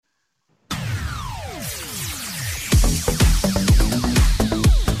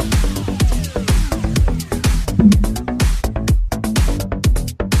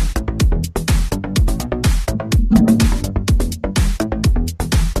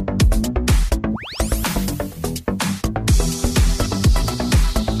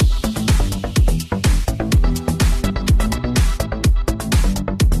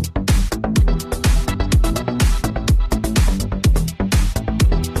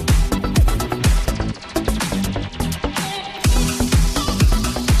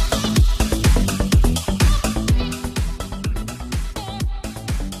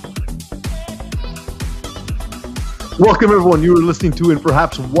Welcome, everyone. You are listening to and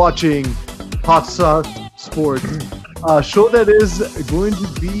perhaps watching Hot Sauce Sports, a show that is going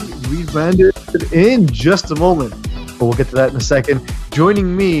to be rebranded in just a moment. But we'll get to that in a second.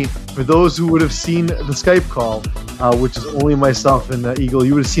 Joining me, for those who would have seen the Skype call, which is only myself and Eagle,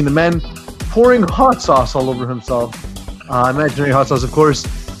 you would have seen the man pouring hot sauce all over himself. Imaginary hot sauce, of course.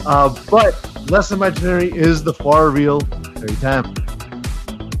 But less imaginary is the far real Terry Tam.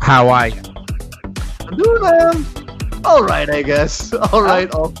 How are you? I'm doing, man. All right, I guess. All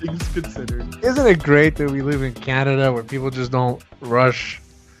right, all things considered. Isn't it great that we live in Canada where people just don't rush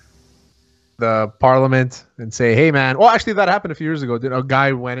the parliament and say, hey, man. Well, actually, that happened a few years ago. A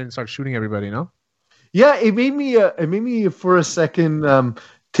guy went in and started shooting everybody, no? Yeah, it made me for a second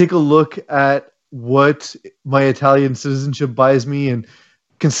take a look at what my Italian citizenship buys me and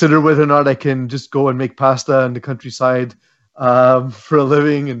consider whether or not I can just go and make pasta in the countryside for a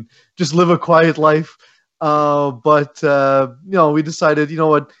living and just live a quiet life. But we decided, you know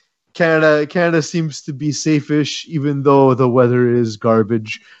what, Canada seems to be safe-ish, even though the weather is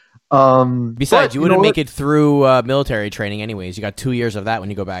garbage. Besides, you wouldn't make it through military training anyways. You got 2 years of that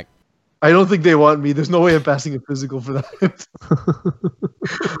when you go back. I don't think they want me. There's no way I'm passing a physical for that.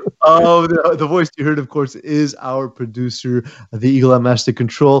 The voice you heard, of course, is our producer, the Eagle at Master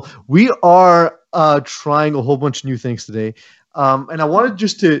Control. We are trying a whole bunch of new things today. And I wanted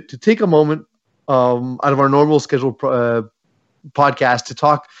just to take a moment out of our normal scheduled podcast to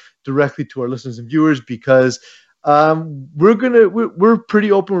talk directly to our listeners and viewers, because we're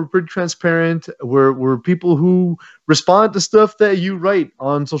pretty open, we're pretty transparent, we're people who respond to stuff that you write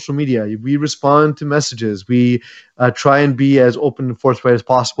on social media. We respond to messages. We try and be as open and forthright as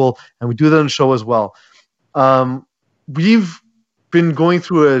possible, and we do that on the show as well. We've been going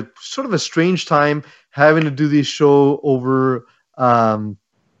through a sort of a strange time having to do this show over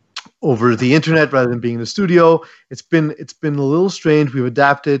the internet rather than being in the studio. It's been a little strange. We've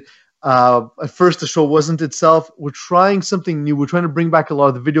adapted. At first, the show wasn't itself. We're trying something new. We're trying to bring back a lot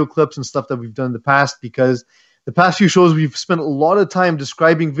of the video clips and stuff that we've done in the past, because the past few shows we've spent a lot of time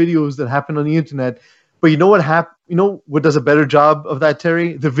describing videos that happen on the internet. But you know what what does a better job of that,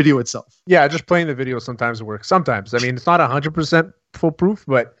 Terry? The video itself. Yeah, just playing the video sometimes works. Sometimes, I mean, it's not 100% foolproof,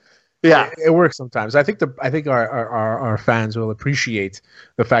 but yeah, it works sometimes. I think our fans will appreciate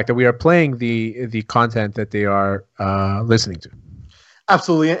the fact that we are playing the content that they are listening to.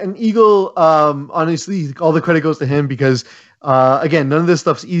 Absolutely. And Eagle, honestly, all the credit goes to him, because again, none of this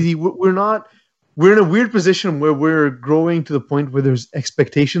stuff's easy. We're in a weird position where we're growing to the point where there's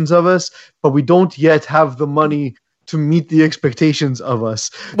expectations of us, but we don't yet have the money to meet the expectations of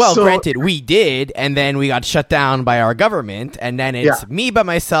us. Well, granted, we did, and then we got shut down by our government, and then it's me by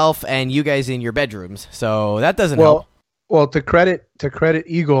myself and you guys in your bedrooms. So that doesn't help. Well, to credit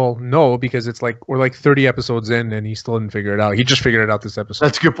Eagle, no, because it's like we're like 30 episodes in and he still didn't figure it out. He just figured it out this episode.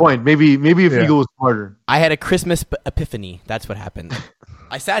 That's a good point. Maybe if Eagle was smarter. I had a Christmas epiphany. That's what happened.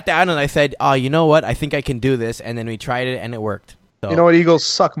 I sat down and I said, "Oh, you know what? I think I can do this." And then we tried it and it worked. So. You know what, Eagle?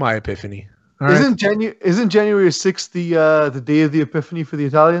 Suck my epiphany. Isn't January 6th the day of the Epiphany for the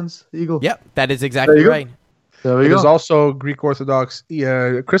Italians, Eagle? Yep, that is exactly right. There It is also Greek Orthodox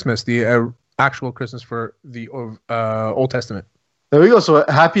Christmas, the actual Christmas for the Old Testament. There we go. So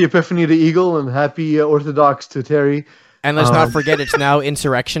happy Epiphany to Eagle and happy Orthodox to Terry. And let's not forget, it's now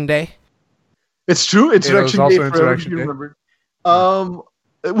Insurrection Day. It's true. Insurrection Day. Also Insurrection Day. Remembered.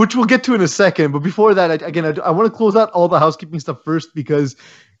 Which we'll get to in a second. But before that, I want to close out all the housekeeping stuff first, because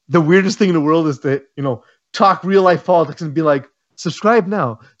the weirdest thing in the world is to, talk real life politics and be like, subscribe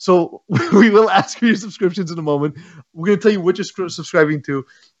now. So we will ask for your subscriptions in a moment. We're going to tell you which you're subscribing to.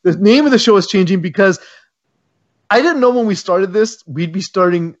 The name of the show is changing because I didn't know when we started this, we'd be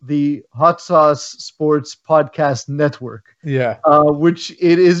starting the Hot Sauce Sports Podcast Network. Yeah. Which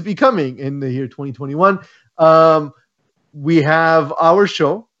it is becoming in the year 2021. We have our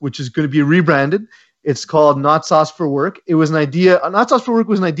show, which is going to be rebranded. It's called Not Sauce for Work. It was an idea. Not Sauce for Work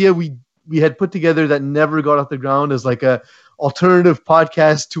was an idea we had put together that never got off the ground as like a alternative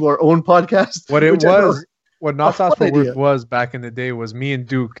podcast to our own podcast. What Not Sauce for Work was back in the day was me and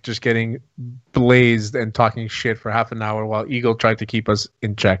Duke just getting blazed and talking shit for half an hour while Eagle tried to keep us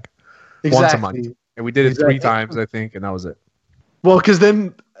in check once a month. And we did it 3 times, I think, and that was it. Well, because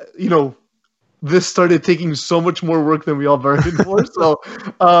then, this started taking so much more work than we all bargained for.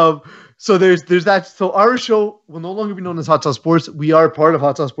 So there's that. So our show will no longer be known as Hot Sauce Sports. We are part of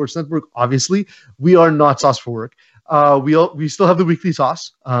Hot Sauce Sports Network. Obviously, we are not Sauce for Work. We still have the weekly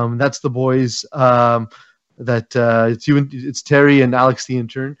sauce. That's the boys. It's Terry and Alex the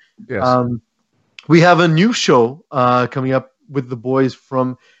intern. Yes. We have a new show coming up with the boys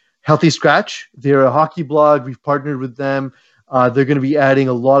from Healthy Scratch. They're a hockey blog. We've partnered with them. They're going to be adding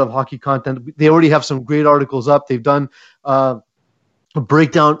a lot of hockey content. They already have some great articles up. They've done a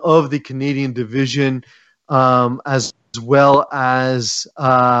breakdown of the Canadian division, as well as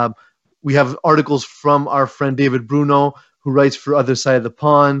we have articles from our friend David Bruno, who writes for Other Side of the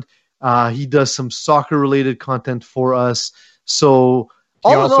Pond. He does some soccer-related content for us. So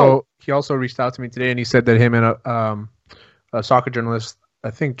he also reached out to me today, and he said that him and a soccer journalist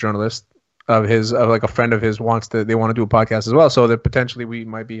of his, like a friend of his, they want to do a podcast as well. So that potentially we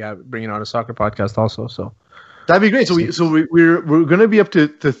might be bringing on a soccer podcast also. So that'd be great. So we're going to be up to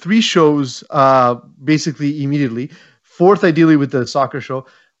 3 shows, basically immediately. 4th, ideally, with the soccer show.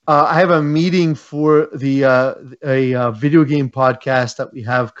 I have a meeting for a video game podcast that we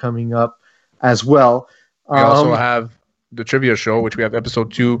have coming up as well. We also have the trivia show, which we have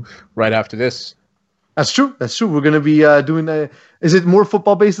episode 2 right after this. That's true. We're going to be doing is it more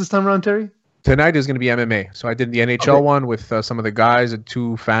football based this time around, Terry? Tonight is going to be MMA. So I did the NHL one with some of the guys and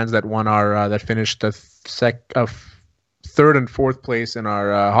 2 fans that won our that finished the 3rd and 4th place in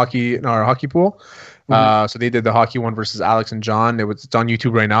our hockey pool. So they did the hockey one versus Alex and John. It's on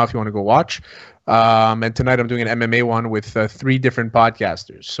YouTube right now if you want to go watch. And tonight I'm doing an MMA one with 3 different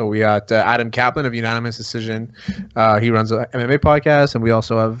podcasters. So we got Adam Kaplan of Unanimous Decision. He runs an MMA podcast. And we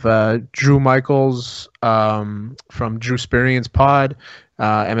also have Drew Michaels from Drew Sperian's pod,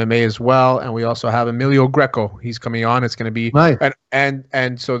 MMA as well. And we also have Emilio Greco. He's coming on. It's going to be nice.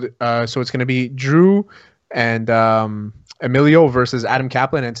 So it's going to be Drew and Emilio versus Adam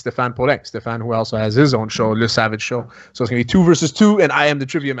Kaplan and Stefan Polek. Stefan, who also has his own show, Le Savage Show. So it's going to be 2 versus 2, and I am the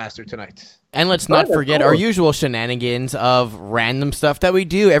trivia master tonight. And let's not forget our usual shenanigans of random stuff that we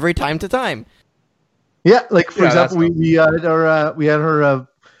do every time to time. Yeah, like for example, we had our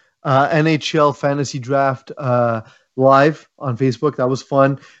NHL fantasy draft live on Facebook. That was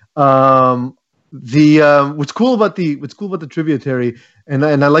fun. What's cool about the trivia, Terry, and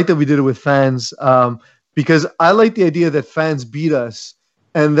I like that we did it with fans. Because I like the idea that fans beat us,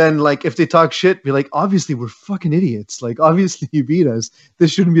 and then like if they talk shit, be like, obviously we're fucking idiots. Like obviously you beat us.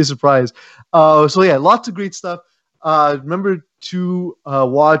 This shouldn't be a surprise. So yeah, lots of great stuff. Remember to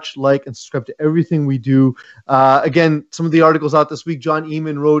watch, like, and subscribe to everything we do. Again, some of the articles out this week. John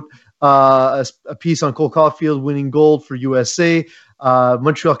Eamon wrote a piece on Cole Caulfield winning gold for USA.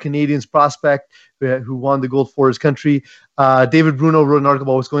 Montreal Canadiens prospect who won the gold for his country. David Bruno wrote an article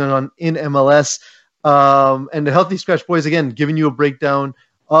about what's going on in MLS. And the Healthy Scratch Boys, again, giving you a breakdown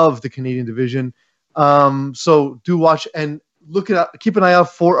of the Canadian division. So do watch and keep an eye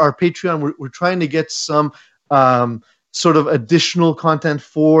out for our Patreon. We're trying to get some sort of additional content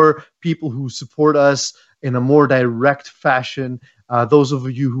for people who support us in a more direct fashion. Those of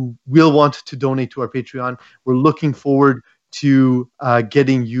you who will want to donate to our Patreon, we're looking forward to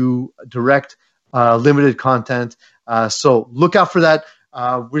getting you direct, limited content. So look out for that.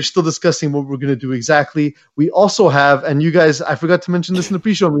 We're still discussing what we're going to do exactly. We also have, and you guys, I forgot to mention this in the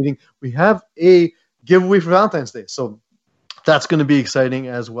pre-show meeting, we have a giveaway for Valentine's Day. So that's going to be exciting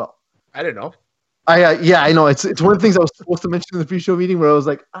as well. I didn't know. I know. It's one of the things I was supposed to mention in the pre-show meeting where I was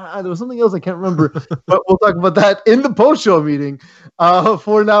like, there was something else I can't remember. But we'll talk about that in the post-show meeting.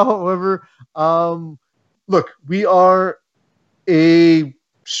 For now, however, look, we are a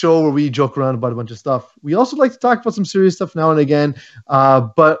show where we joke around about a bunch of stuff. We also like to talk about some serious stuff now and again,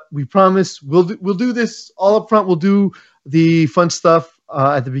 but we promise we'll do this all up front. We'll do the fun stuff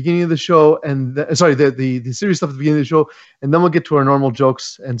at the beginning of the show, and the serious stuff at the beginning of the show, and then we'll get to our normal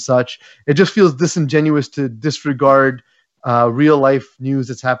jokes and such. It just feels disingenuous to disregard real life news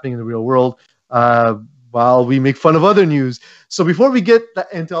that's happening in the real world while we make fun of other news. So before we get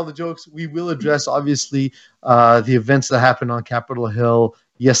into all the jokes, we will address obviously the events that happened on Capitol Hill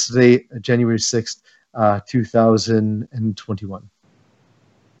yesterday, January 6th, 2021.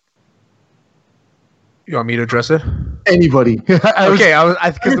 You want me to address it? Anybody? Because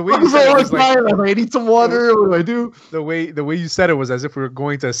the way you said it was like, I need some water. What do I do? The way you said it was as if we were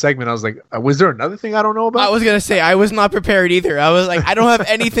going to a segment. I was like, was there another thing I don't know about? I was gonna say I was not prepared either. I was like, I don't have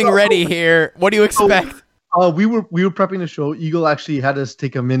anything ready here. What do you expect? We were prepping the show. Eagle actually had us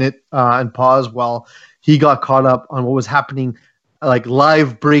take a minute and pause while he got caught up on what was happening, like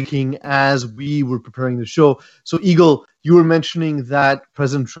live breaking as we were preparing the show. So Eagle, you were mentioning that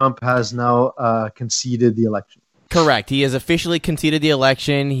President Trump has now conceded the election. Correct. He has officially conceded the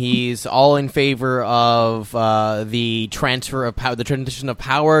election. He's all in favor of the transfer of power, the transition of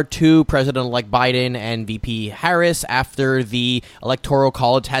power to President-elect Biden and VP Harris after the Electoral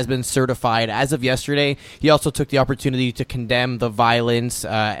College has been certified as of yesterday. He also took the opportunity to condemn the violence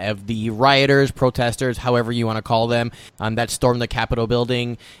of the rioters, protesters, however you want to call them, that stormed the Capitol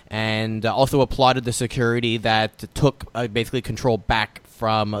building, and also applauded the security that took basically control back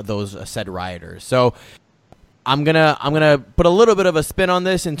from those said rioters. So I'm gonna put a little bit of a spin on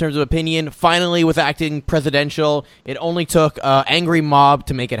this in terms of opinion. Finally, with acting presidential, it only took an angry mob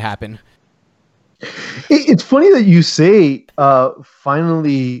to make it happen. It's funny that you say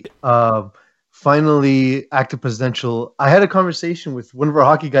finally active presidential. I had a conversation with one of our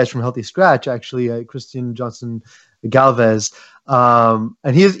hockey guys from Healthy Scratch, actually, Christian Johnson Galvez,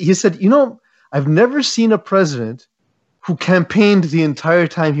 and he said, I've never seen a president who campaigned the entire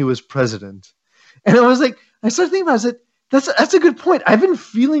time he was president. And I was like, I started thinking about it. That's a good point. I've been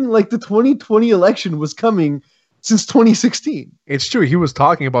feeling like the 2020 election was coming since 2016. It's true. He was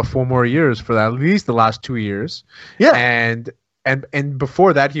talking about 4 more years for that, at least the last 2 years. Yeah. And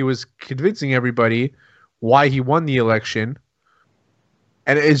before that, he was convincing everybody why he won the election.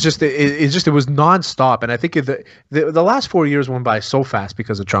 And it was nonstop. And I think the last 4 years went by so fast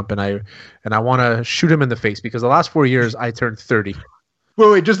because of Trump. And I want to shoot him in the face because the last 4 years I turned 30.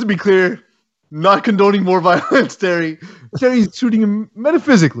 Wait, just to be clear. Not condoning more violence, Terry. Terry's shooting him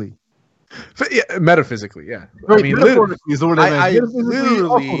metaphysically. Metaphysically, yeah. Right, I mean, metaphorically is the word I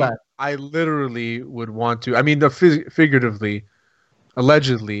meant. I literally would want to. I mean, figuratively,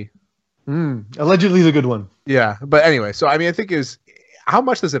 allegedly. Allegedly is a good one. Yeah, but anyway, so I mean, I think how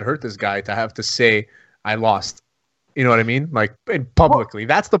much does it hurt this guy to have to say I lost? You know what I mean? Like publicly.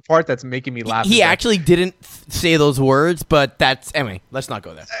 That's the part that's making me laugh. He actually didn't say those words, but anyway, let's not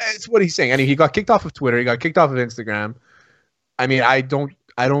go there. It's what he's saying. I mean, he got kicked off of Twitter. He got kicked off of Instagram. I mean, I don't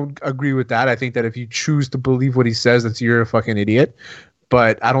agree with that. I think that if you choose to believe what he says, you're a fucking idiot.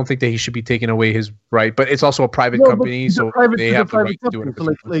 But I don't think that he should be taking away his right. But it's also a private company, so they have the right to do it.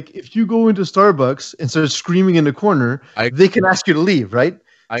 So like if you go into Starbucks and start screaming in the corner, they can ask you to leave, right?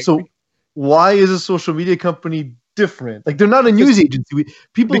 So why is a social media company different? Like they're not a news agency.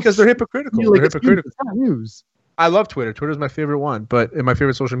 Because they're hypocritical. They're hypocritical. It's not news. I love Twitter. Twitter's my favorite one, but my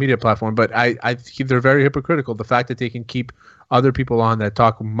favorite social media platform. But they're very hypocritical. The fact that they can keep other people on that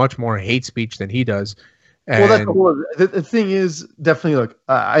talk much more hate speech than he does. Well, that's the thing is definitely. Look,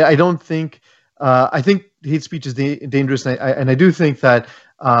 I don't think. I think hate speech is dangerous, and I do think that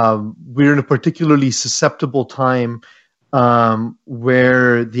we're in a particularly susceptible time.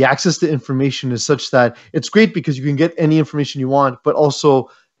 Where the access to information is such that it's great because you can get any information you want, but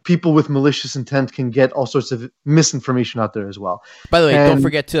also people with malicious intent can get all sorts of misinformation out there as well. By the way, don't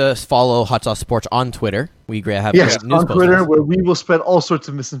forget to follow Hot Sauce Sports on Twitter. We have great news on Twitter where we will spread all sorts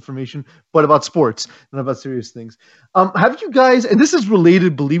of misinformation, but about sports, not about serious things. Have you guys, and this is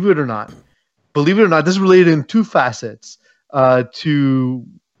related, believe it or not, this is related in 2 facets to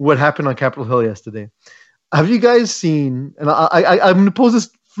what happened on Capitol Hill yesterday. Have you guys seen, and I'm going to pose this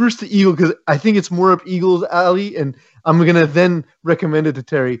first to Eagle because I think it's more up Eagle's alley, and I'm going to then recommend it to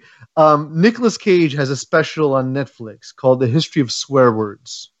Terry. Nicolas Cage has a special on Netflix called The History of Swear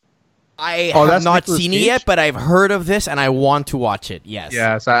Words. I have not seen it yet, but I've heard of this, and I want to watch it, yes.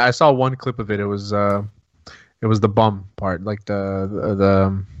 Yes, I saw one clip of it. It was the bum part, like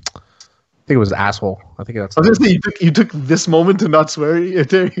the I think it was asshole. I think that's. I was gonna say you took this moment to not swear.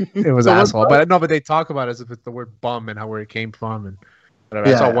 It was asshole, but they talk about it as if it's the word bum and where it came from and whatever.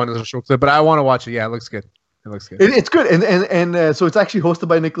 Yeah. I saw one little short clip, but I want to watch it. Yeah, it looks good. It's good, and so it's actually hosted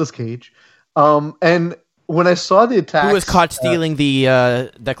by Nicolas Cage. And when I saw the attack, who was caught stealing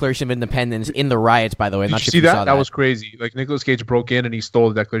the Declaration of Independence in the riots, by the way. Did you see that? That was crazy. Like Nicolas Cage broke in and he stole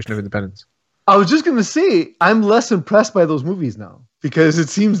the Declaration of Independence. I was just gonna say I'm less impressed by those movies now. Because it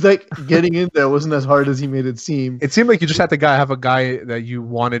seems like getting in there wasn't as hard as he made it seem. It seemed like you just had to have a guy that you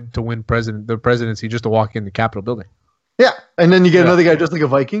wanted to win the presidency just to walk in the Capitol building. Yeah, and then you get another guy just like a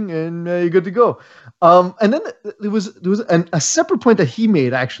Viking, and you're good to go. And then there was a separate point that he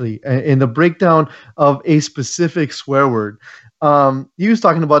made actually in the breakdown of a specific swear word. He was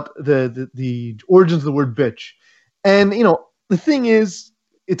talking about the origins of the word bitch, and the thing is,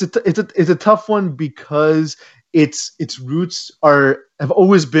 it's a tough one because its roots have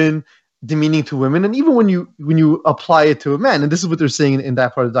always been demeaning to women, and even when you apply it to a man, and this is what they're saying in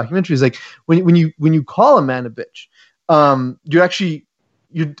that part of the documentary, is like when you call a man a bitch,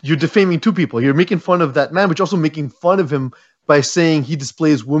 you're defaming 2 people. You're making fun of that man, but you're also making fun of him by saying he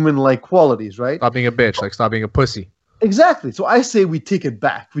displays woman-like qualities, right? Stop being a bitch, like stop being a pussy. Exactly. So I say we take it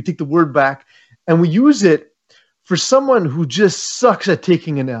back. We take the word back, and we use it for someone who just sucks at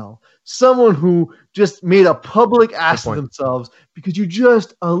taking an L, someone who just made a public ass of themselves because you're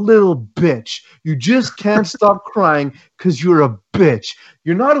just a little bitch. You just can't stop crying because you're a bitch.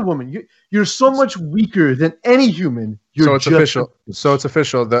 You're not a woman. You're so much weaker than any human. So it's official.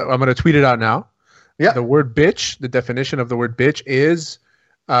 I'm going to tweet it out now. Yeah. The word bitch, the definition of the word bitch is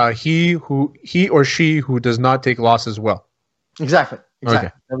he or she who does not take losses well. Exactly. Okay.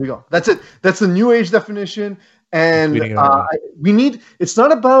 There we go. That's it. That's the new age definition. And it's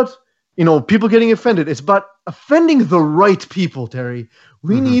not about, people getting offended. It's about offending the right people, Terry.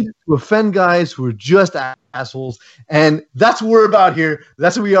 We need to offend guys who are just assholes. And that's what we're about here.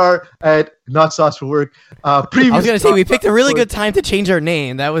 That's what we are at Not Sauce for Work. I was going to say, we picked a really good time to change our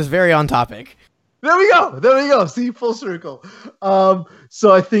name. That was very on topic. There we go. See, full circle.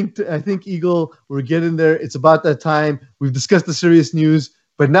 So I think Eagle, we're getting there. It's about that time. We've discussed the serious news,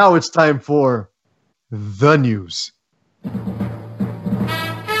 but now it's time for the news.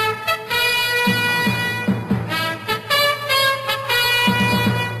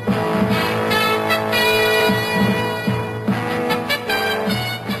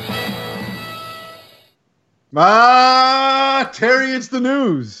 Terry, it's the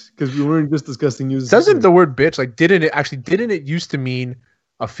news because we weren't just discussing news. Doesn't the word bitch didn't it used to mean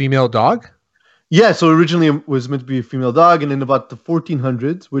a female dog? Yeah, so originally it was meant to be a female dog, and in about the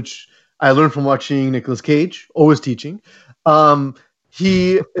 1400s, which I learned from watching Nicolas Cage, always teaching.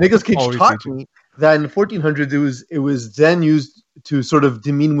 Nicolas Cage taught me that in the 1400s it was then used to sort of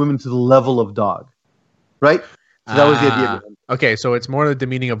demean women to the level of dog, right? So that was the idea. Okay, so it's more the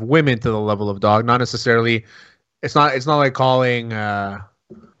demeaning of women to the level of dog, not necessarily. It's not like calling a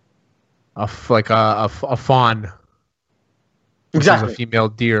fawn, which is a female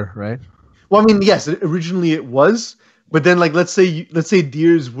deer, right? Well, I mean, yes, originally it was, but then let's say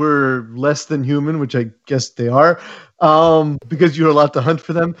deers were less than human, which I guess they are, because you're allowed to hunt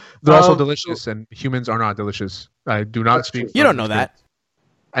for them. They're also delicious, and humans are not delicious. I do not speak. You don't know that.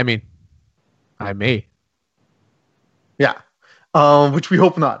 I mean, I may. Yeah. Which we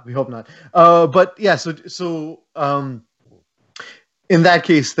hope not. But yeah, so in that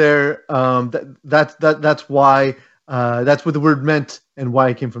case, there, that's why that's what the word meant and why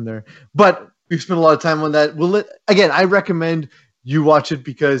it came from there. But we've spent a lot of time on that. I recommend you watch it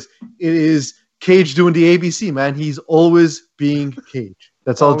because it is Cage doing the ABC, man. He's always being Cage.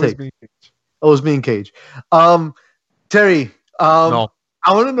 That's all it takes. Always being Cage. Terry, no.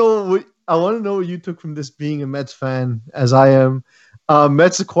 I want to know what you took from this being a Mets fan, as I am.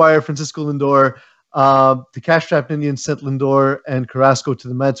 Mets acquire Francisco Lindor. The cash-strapped Indians sent Lindor and Carrasco to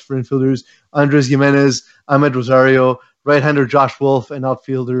the Mets for infielders Andres Gimenez, Ahmed Rosario, right-hander Josh Wolf, and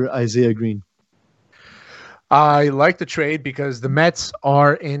outfielder Isaiah Green. I like the trade because the Mets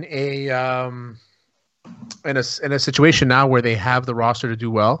are in a situation now where they have the roster to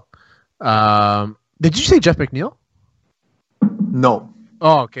do well. Did you say Jeff McNeil? No.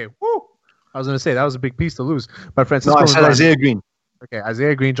 Oh, okay. Woo! I was going to say that was a big piece to lose. But Francisco, I said Isaiah Green. Okay,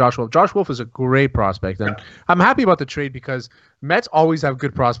 Isaiah Green, Josh Wolf. Josh Wolf is a great prospect, and I'm happy about the trade because Mets always have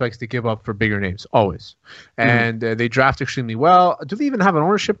good prospects to give up for bigger names, always. And they draft extremely well. Do they even have an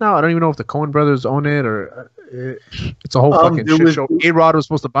ownership now? I don't even know if the Coen brothers own it or it's a whole fucking shit show. A-Rod was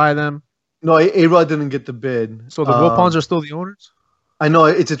supposed to buy them. No, A-Rod didn't get the bid. So the Wilpons are still the owners? I know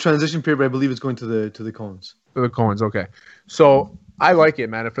it's a transition period, but I believe it's going to the Coens. To the Coens, okay. So I like it,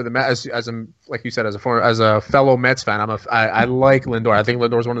 man. For the Mets, as like you said, as a fellow Mets fan, I like Lindor. I think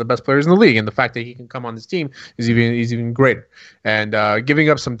Lindor is one of the best players in the league, and the fact that he can come on this team is even greater. And giving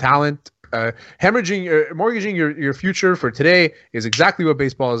up some talent, mortgaging your future for today is exactly what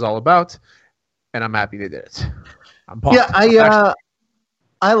baseball is all about. And I'm happy they did it. I'm pumped. Yeah,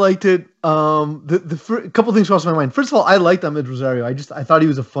 I liked it. A couple things crossed my mind. First of all, I liked Ahmed Rosario. I thought he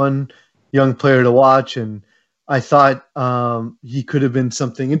was a fun young player to watch, and I thought he could have been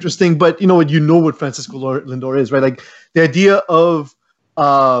something interesting. But you know what Francisco Lindor is, right? Like the idea of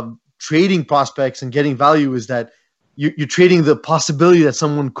trading prospects and getting value is that you're trading the possibility that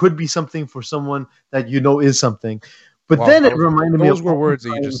someone could be something for someone that is something. But then it reminded me those were words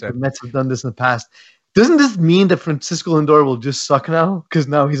that you just said. The Mets have done this in the past. Doesn't this mean that Francisco Lindor will just suck now because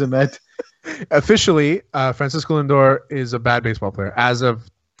now he's a Met? Officially, Francisco Lindor is a bad baseball player as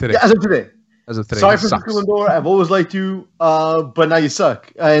of today. Yeah, as of today. Sorry, Francisco sucks. Lindor. I've always liked you, but now you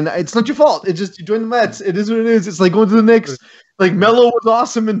suck. And it's not your fault. It's just you joined the Mets. It is what it is. It's like going to the Knicks. Like Melo was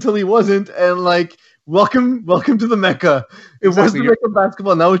awesome until he wasn't, and like welcome to the Mecca. It was the Mecca of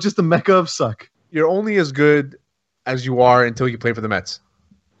basketball. Now it's just the Mecca of suck. You're only as good as you are until you play for the Mets.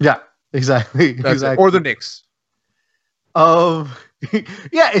 Yeah, exactly. Or the Knicks.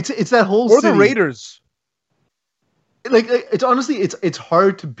 Yeah, it's that whole or city. the Raiders. like it's honestly it's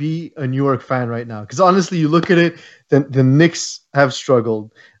hard to be a New York fan right now because honestly, you look at it, the Knicks have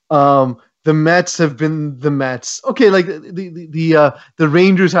struggled. The Mets have been the Mets. Okay, like the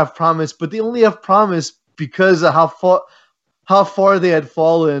Rangers have promise, but they only have promise because of how far they had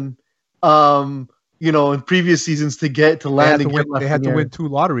fallen. In previous seasons to get to land they had to win 2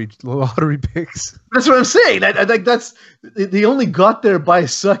 lottery picks. That's what I'm saying. I think they only got there by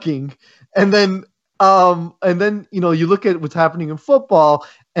sucking, and then you look at what's happening in football,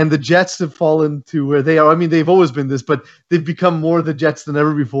 and the Jets have fallen to where they are. I mean, they've always been this, but they've become more the Jets than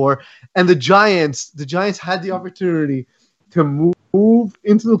ever before. And the Giants had the opportunity to move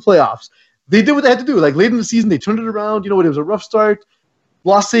into the playoffs. They did what they had to do. Like late in the season, they turned it around. It was a rough start.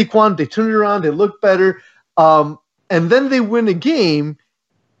 Lost Saquon, they turned it around, they looked better, and then they win a game,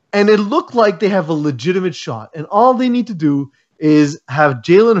 and it looked like they have a legitimate shot. And all they need to do is have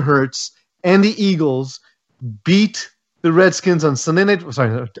Jalen Hurts and the Eagles beat the Redskins on Sunday night.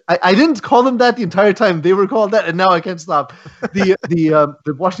 Sorry, I didn't call them that the entire time. They were called that, and now I can't stop.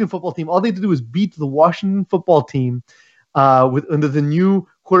 The Washington football team, all they had to do is beat the Washington football team under the new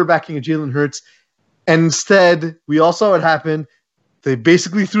quarterbacking of Jalen Hurts. And instead, we all saw what happened. They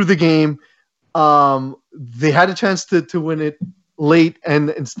basically threw the game. They had a chance to win it late,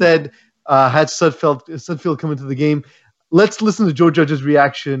 and instead had Sudfeld come into the game. Let's listen to Joe Judge's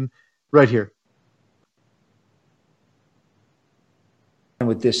reaction right here.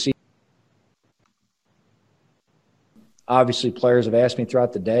 With this season, obviously players have asked me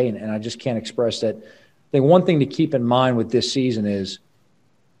throughout the day, and I just can't express that. I think one thing to keep in mind with this season is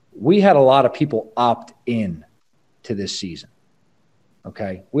we had a lot of people opt in to this season.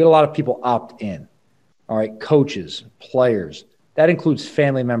 Okay, we had a lot of people opt in. All right, coaches, players. That includes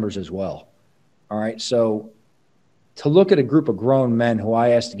family members as well. All right, so to look at a group of grown men who I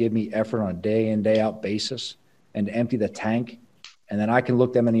asked to give me effort on a day in, day out basis and to empty the tank, and then I can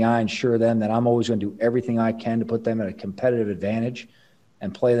look them in the eye and assure them that I'm always going to do everything I can to put them at a competitive advantage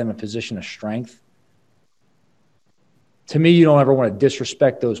and play them in a position of strength. To me, you don't ever want to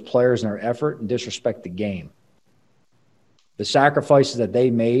disrespect those players and their effort and disrespect the game. The sacrifices that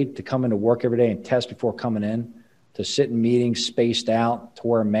they made to come into work every day and test before coming in, to sit in meetings spaced out, to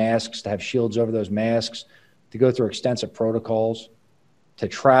wear masks, to have shields over those masks, to go through extensive protocols, to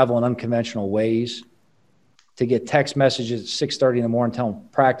travel in unconventional ways, to get text messages at 6:30 in the morning telling them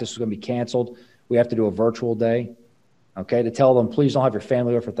practice is going to be canceled. We have to do a virtual day. Okay, to tell them, please don't have your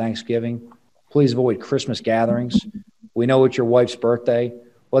family over for Thanksgiving. Please avoid Christmas gatherings. We know it's your wife's birthday.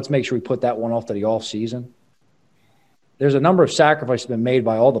 Let's make sure we put that one off to the off season. There's a number of sacrifices been made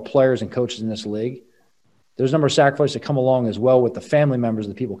by all the players and coaches in this league. There's a number of sacrifices that come along as well with the family members of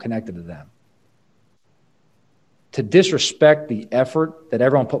the people connected to them. To disrespect the effort that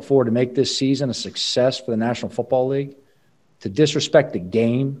everyone put forward to make this season a success for the National Football League, to disrespect the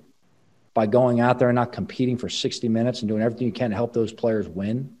game by going out there and not competing for 60 minutes and doing everything you can to help those players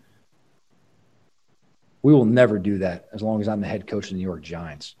win, we will never do that as long as I'm the head coach of the New York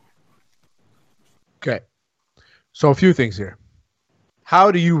Giants. Okay. So a few things here.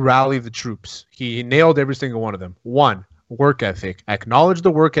 How do you rally the troops? He nailed every single one of them. 1, work ethic. Acknowledge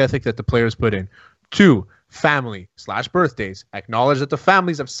the work ethic that the players put in. 2, family/birthdays. Acknowledge that the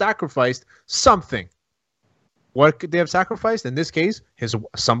families have sacrificed something. What could they have sacrificed? In this case,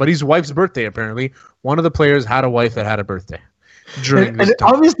 somebody's wife's birthday, apparently. One of the players had a wife that had a birthday. And it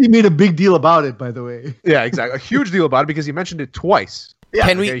obviously made a big deal about it, by the way. Yeah, exactly. A huge deal about it because he mentioned it twice. Yeah.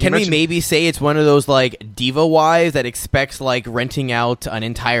 Can we maybe say it's one of those like diva wives that expects like renting out an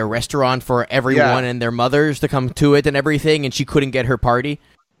entire restaurant for everyone and their mothers to come to it and everything, and she couldn't get her party?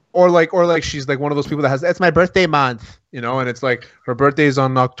 Or like she's like one of those people that has, it's my birthday month, and it's like her birthday is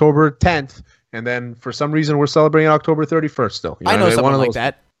on October 10th, and then for some reason we're celebrating October 31st still. I know someone like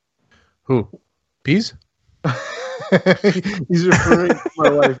that. Who? Peas? He's referring to my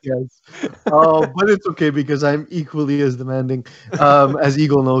wife, guys. But it's okay because I'm equally as demanding, as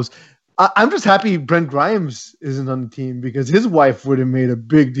Eagle knows. I'm just happy Brent Grimes isn't on the team because his wife would have made a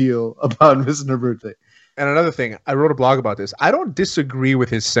big deal about missing her birthday. And another thing, I wrote a blog about this. I don't disagree with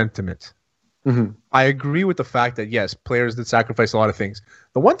his sentiment. Mm-hmm. I agree with the fact that, yes, players did sacrifice a lot of things.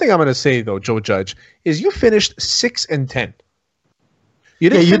 The one thing I'm going to say, though, Joe Judge, is you finished 6-10. You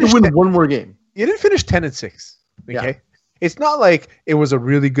had to win one more game. You didn't finish 10-6. Okay? Yeah. It's not like it was a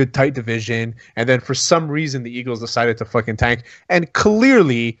really good tight division, and then for some reason the Eagles decided to fucking tank. And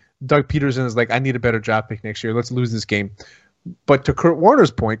clearly, Doug Peterson is like, I need a better draft pick next year. Let's lose this game. But to Kurt Warner's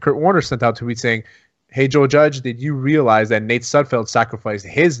point, Kurt Warner sent out a tweet saying, hey, Joe Judge, did you realize that Nate Sudfeld sacrificed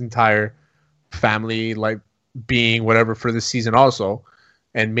his entire family, like being whatever, for this season also?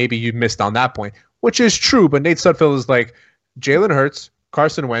 And maybe you missed on that point. which is true. But Nate Sudfeld is like, Jalen Hurts,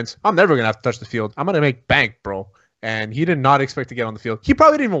 Carson Wentz, I'm never going to have to touch the field. I'm going to make bank, bro. And he did not expect to get on the field. He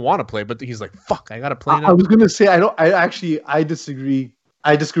probably didn't even want to play, but he's like, fuck, I got to play now. I was going to say, I disagree.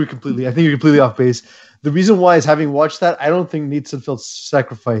 I disagree completely. I think you're completely off base. The reason why is, having watched that, I don't think Nate Sudfeld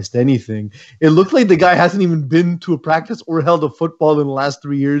sacrificed anything. It looked like the guy hasn't even been to a practice or held a football in the last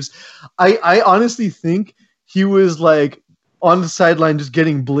 3 years. I honestly think he was like on the sideline just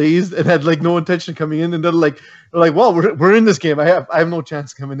getting blazed and had like no intention coming in. And they're like, well, we're in this game. I have no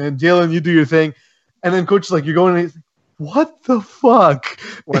chance coming in. Jalen, you do your thing. And then coach is like, you're going in. What the fuck?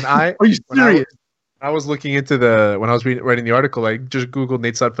 Are you serious? I was looking into when I was writing the article, I just Googled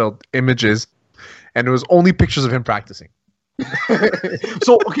Nate Sudfeld images, and it was only pictures of him practicing.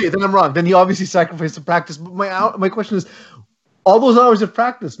 So, okay, then I'm wrong. Then he obviously sacrificed the practice. But my question is, all those hours of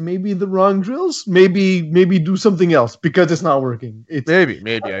practice, maybe the wrong drills, maybe do something else because it's not working. Maybe.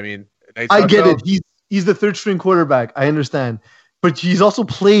 I mean, I get it. He's the third string quarterback. I understand. But he's also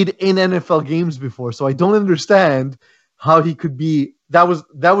played in NFL games before, so I don't understand how he could be. That was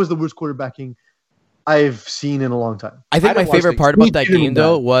the worst quarterbacking I've seen in a long time. I think my favorite part about that game,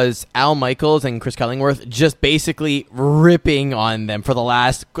 though, was Al Michaels and Chris Cullingworth just basically ripping on them for the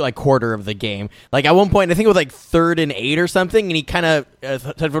last quarter of the game. Like at one point, I think it was 3rd and 8 or something, and he kind of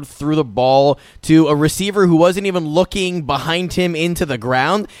threw the ball to a receiver who wasn't even looking behind him into the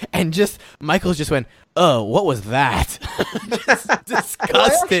ground, and Michaels just went, "Oh, what was that?" Just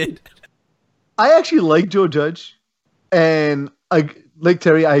disgusted. I actually like Joe Judge, and like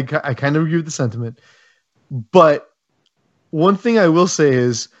Terry, I kind of agree with the sentiment. But one thing I will say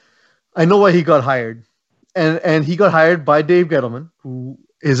is, I know why he got hired. And he got hired by Dave Gettleman, who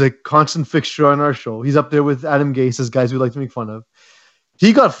is a constant fixture on our show. He's up there with Adam Gase as guys we like to make fun of.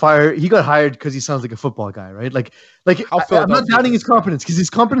 He got hired because he sounds like a football guy, right? I'm not doubting his competence, because his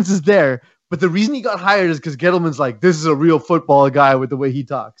competence is there. But the reason he got hired is because Gettleman's like, this is a real football guy with the way he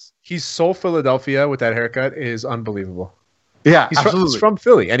talks. He's so Philadelphia with that haircut. It is unbelievable. Yeah, he's from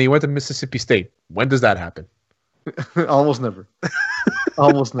Philly, and he went to Mississippi State. When does that happen? Almost never.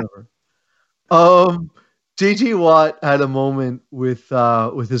 Almost never. J.J. Watt had a moment with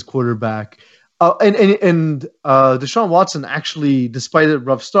his quarterback. And Deshaun Watson actually, despite a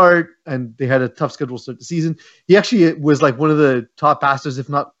rough start, and they had a tough schedule to start the season, he actually was like one of the top passers, if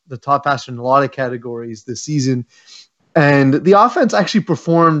not the top passer in a lot of categories this season. And the offense actually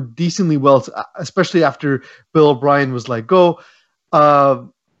performed decently well, especially after Bill O'Brien was let go.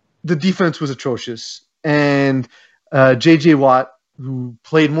 The defense was atrocious. And J.J. Watt, who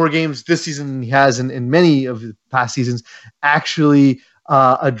played more games this season than he has in many of the past seasons, actually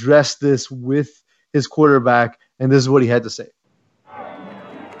addressed this with his quarterback, and this is what he had to say. Good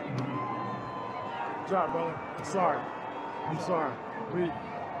job, brother. I'm sorry.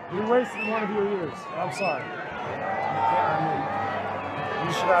 We wasted one of your years. I'm sorry.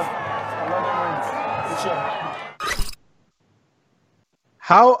 You should have 11 wins.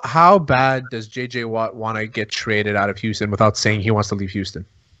 How bad does J.J. Watt want to get traded out of Houston without saying he wants to leave Houston?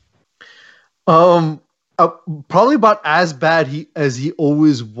 Probably about as bad as he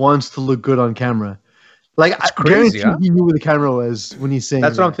always wants to look good on camera. Like, that's crazy, He knew where the camera was when he's saying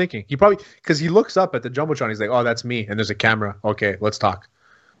that's what I'm thinking. He probably, because he looks up at the Jumbotron, he's like, "Oh, that's me," and there's a camera. Okay, let's talk.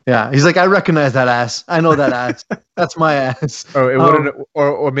 Yeah, he's like, "I recognize that ass. I know that ass. That's my ass."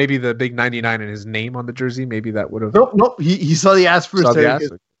 Or maybe the big 99 and his name on the jersey. Maybe that would have. Nope. He saw the ass first.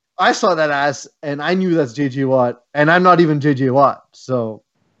 I saw that ass, and I knew that's J.J. Watt, and I'm not even J.J. Watt, so.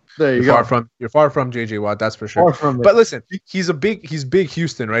 There you go. You're far from J.J. Watt, that's for sure. But listen, he's big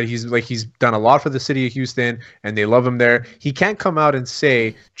Houston, right? He's done a lot for the city of Houston, and they love him there. He can't come out and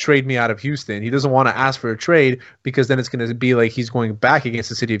say, trade me out of Houston. He doesn't want to ask for a trade, because then it's going to be like he's going back against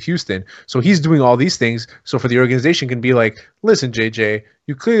the city of Houston. So he's doing all these things so for the organization can be like, listen, JJ,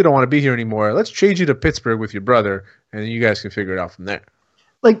 you clearly don't want to be here anymore. Let's trade you to Pittsburgh with your brother, and then you guys can figure it out from there.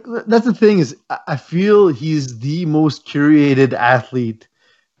 Like, that's the thing, is I feel he's the most curated athlete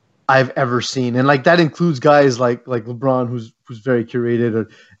I've ever seen, and like that includes guys like LeBron, who's very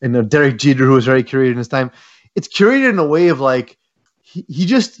curated, and Derek Jeter, who was very curated in his time. It's curated in a way of like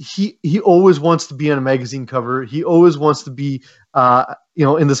he always wants to be on a magazine cover. He always wants to be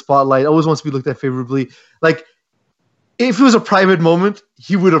in the spotlight. Always wants to be looked at favorably. Like, if it was a private moment,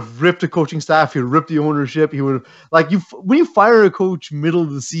 he would have ripped the coaching staff. He would have ripped the ownership. He would have when you fire a coach middle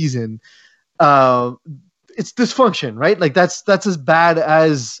of the season. It's dysfunction, right? Like that's as bad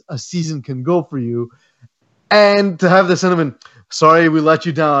as a season can go for you. And to have the sentiment, sorry, we let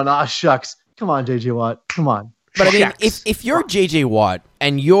you down. Ah, shucks. Come on, JJ Watt. Come on. But I mean, if you're JJ Watt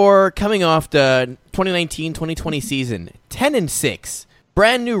and you're coming off the 2019-2020 season, 10-6,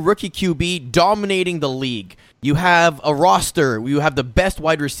 brand new rookie QB dominating the league. You have a roster. You have the best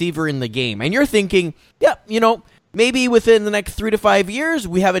wide receiver in the game. And you're thinking, yeah, maybe within the next 3 to 5 years,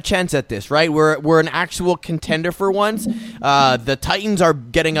 we have a chance at this, right? We're an actual contender for once. The Titans are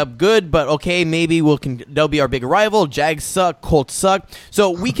getting up good, but okay, maybe they'll be our big rival. Jags suck, Colts suck. So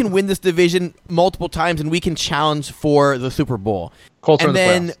we can win this division multiple times, and we can challenge for the Super Bowl. Colts and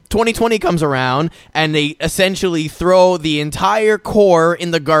then 2020 comes around, and they essentially throw the entire core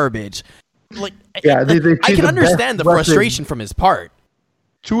in the garbage. Like, yeah, I can understand the frustration from his part.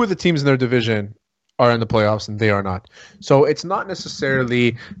 2 of the teams in their division are in the playoffs and they are not. So it's not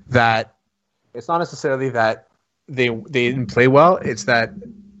necessarily that they didn't play well. It's that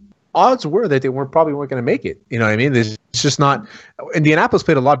odds were that they probably weren't going to make it. You know what I mean? It's just not. Indianapolis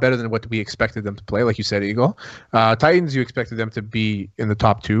played a lot better than what we expected them to play, like you said, Eagle. Titans, you expected them to be in the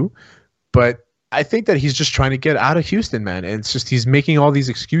top 2, but I think that he's just trying to get out of Houston, man. And it's just he's making all these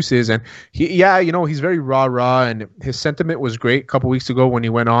excuses, and he's very rah-rah, and his sentiment was great a couple weeks ago when he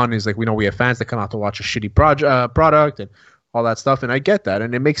went on. He's like, we have fans that come out to watch a shitty product and all that stuff, and I get that,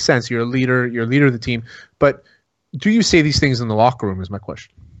 and it makes sense. You're a leader of the team, but do you say these things in the locker room is my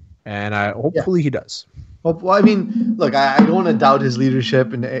question, and hopefully he does. Well, I mean, look, I don't want to doubt his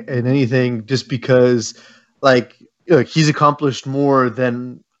leadership in anything just because, he's accomplished more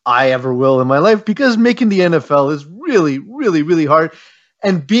than I ever will in my life, because making the NFL is really, really, really hard.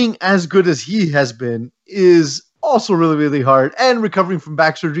 And being as good as he has been is also really, really hard. And recovering from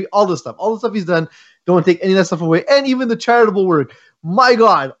back surgery, all the stuff he's done, don't want to take any of that stuff away. And even the charitable work, my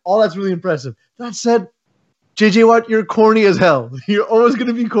God, all that's really impressive. That said, JJ Watt, you're corny as hell. You're always going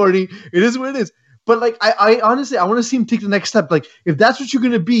to be corny. It is what it is. But I honestly, I want to see him take the next step. If that's what you're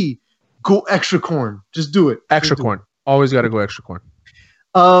going to be, go extra corn. Just do it. Extra corn. Always got to go extra corn.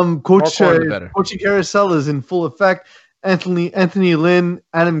 Coaching carousel is in full effect. Anthony Lynn,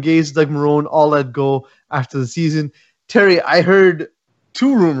 Adam Gase, Doug Marrone all let go after the season. Terry, I heard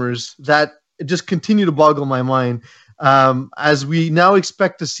 2 rumors that just continue to boggle my mind. As we now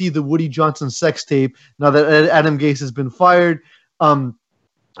expect to see the Woody Johnson sex tape now that Adam Gase has been fired. Adam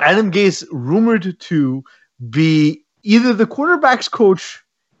Gase rumored to be either the quarterback's coach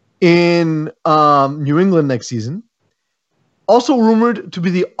in New England next season. Also rumored to be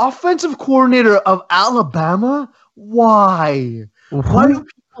the offensive coordinator of Alabama. Why? Why do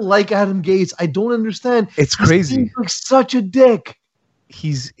people like Adam Gase? I don't understand. It's crazy. He seems like such a dick.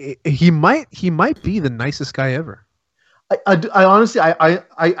 He might be the nicest guy ever. I honestly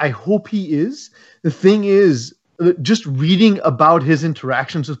hope he is. The thing is, just reading about his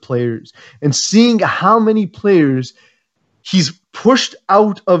interactions with players and seeing how many players he's pushed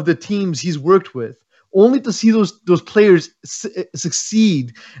out of the teams he's worked with, only to see those players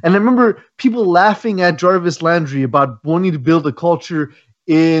succeed. And I remember people laughing at Jarvis Landry about wanting to build a culture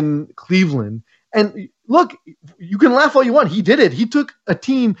in Cleveland. And look, you can laugh all you want. He did it. He took a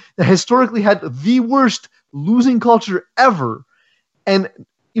team that historically had the worst losing culture ever. And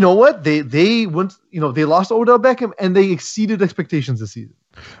you know what? They went, they lost Odell Beckham and they exceeded expectations this season.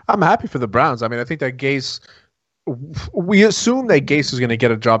 I'm happy for the Browns. I mean, I think that we assume that Gase is going to get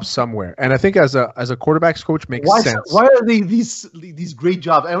a job somewhere, and I think as a quarterback's coach makes sense. Why are they these great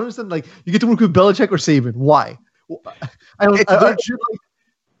jobs? I don't understand. You get to work with Belichick or Saban. Why? I don't.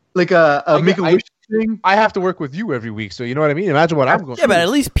 Make a wish thing. I have to work with you every week, so you know what I mean. Imagine what I'm going. Yeah, but at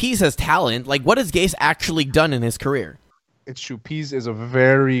least Pease has talent. What has Gase actually done in his career? It's true. Pease is a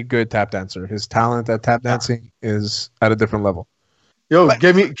very good tap dancer. His talent at tap dancing is at a different level. Yo,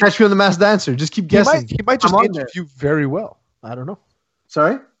 catch me on the Masked Dancer. Just keep guessing. He might just interview very well. I don't know.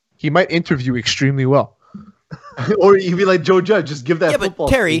 Sorry? He might interview extremely well. Or he'd be like Joe Judge. Just give that football.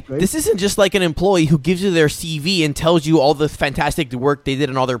 But Terry, right? This isn't just like an employee who gives you their CV and tells you all the fantastic work they did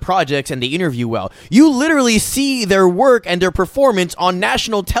on all their projects and they interview well. You literally see their work and their performance on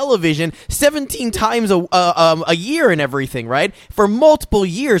national television 17 times a year and everything, right? For multiple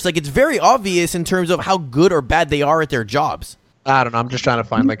years. It's very obvious in terms of how good or bad they are at their jobs. I don't know. I'm just trying to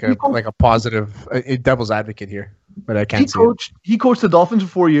find a positive devil's advocate here, but I can't see it. He coached the Dolphins for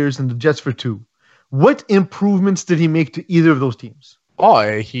 4 years and the Jets for 2. What improvements did he make to either of those teams?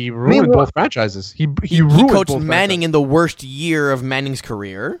 Oh, he ruined both franchises. He coached Manning in the worst year of Manning's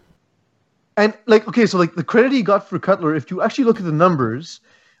career. And the credit he got for Cutler, if you actually look at the numbers,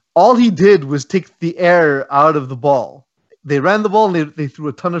 all he did was take the air out of the ball. They ran the ball and they threw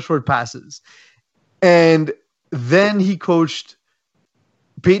a ton of short passes. And then he coached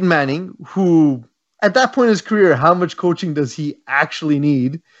Peyton Manning, who at that point in his career, how much coaching does he actually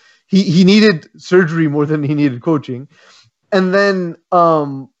need? He needed surgery more than he needed coaching. And then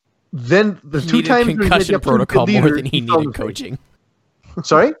the two times concussion protocol more than he needed coaching.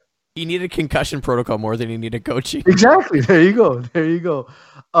 Sorry? He needed concussion protocol more than he needed coaching. Exactly. There you go.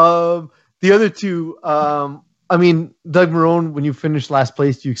 The other two, I mean, Doug Marrone, when you finish last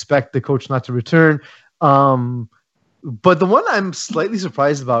place, you expect the coach not to return. But the one I'm slightly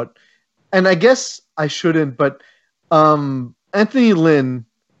surprised about, and I guess I shouldn't, but Anthony Lynn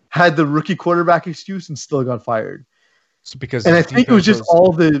had the rookie quarterback excuse and still got fired. So because I think it was just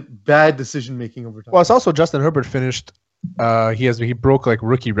all the bad decision making over time. Well, it's also Justin Herbert finished. He broke like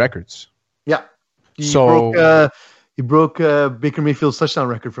rookie records. Yeah, he broke Baker Mayfield's touchdown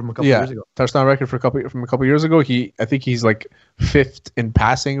record from a couple years ago. Touchdown record from a couple years ago. I think he's like 5th in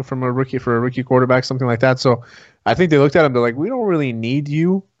passing for a rookie quarterback, something like that. So I think they looked at him. They're like, we don't really need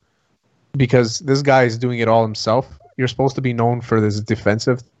you because this guy is doing it all himself. You're supposed to be known for this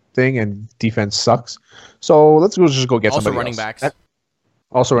defensive thing, and defense sucks. So let's just go get somebody running else. backs.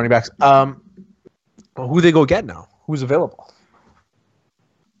 Also running backs. Who they go get now? Who's available?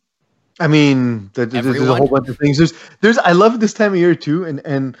 I mean, there's a whole bunch of things. I love this time of year too,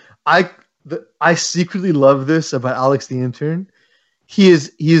 and I secretly love this about Alex the intern. He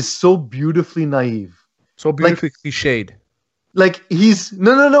is so beautifully naive, so beautifully cliched. Like he's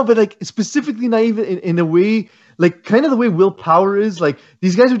no, but like specifically naive in a way, like kind of the way Will Power is. Like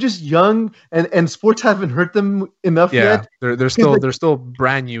these guys are just young, and sports haven't hurt them enough yet. They're still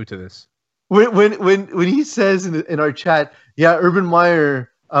brand new to this. When he says in our chat, yeah, Urban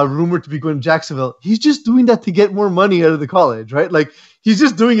Meyer rumored to be going to Jacksonville, he's just doing that to get more money out of the college, right? Like he's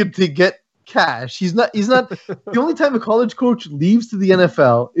just doing it to get cash. He's not the only time a college coach leaves to the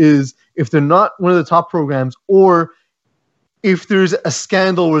NFL is if they're not one of the top programs or if there's a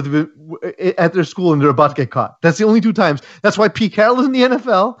scandal at their school and they're about to get caught. That's the only 2 times. That's why Pete Carroll is in the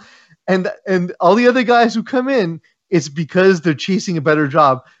NFL, and all the other guys who come in, it's because they're chasing a better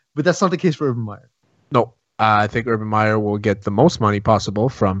job. But that's not the case for Urban Meyer. No, I think Urban Meyer will get the most money possible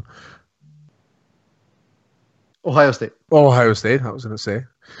from Ohio State. I was going to say.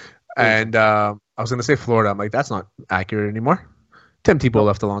 And I was going to say Florida. I'm like, that's not accurate anymore. Tim Tebow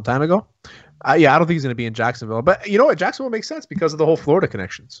left a long time ago. I don't think he's going to be in Jacksonville. But you know what? Jacksonville makes sense because of the whole Florida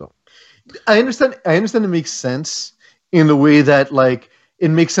connection. So I understand it makes sense in the way that, like, it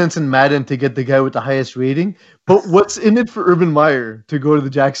makes sense in Madden to get the guy with the highest rating. But what's in it for Urban Meyer to go to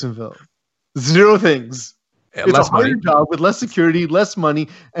the Jacksonville? 0 things. It's a harder job with less security, less money,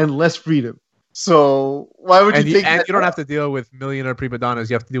 and less freedom. So why would you take that? And you don't have to deal with millionaire prima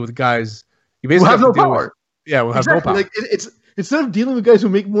donnas. You have to deal with guys. You basically have no power. We'll have no power. Like it's instead of dealing with guys who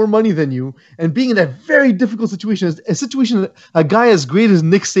make more money than you and being in a very difficult situation, a situation that a guy as great as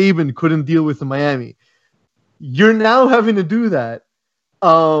Nick Saban couldn't deal with in Miami, you're now having to do that.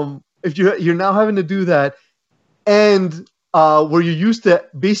 If you're now having to do that, and where you're used to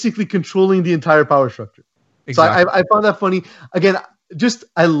basically controlling the entire power structure. Exactly. So I found that funny. Again,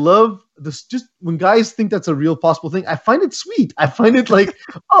 I love this. Just when guys think that's a real possible thing, I find it sweet. I find it like,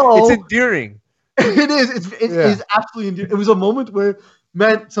 it's endearing. It is. It is absolutely endearing. It was a moment where,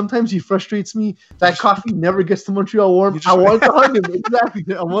 man, sometimes he frustrates me. That coffee never gets to Montreal warm. I wanted to hug him.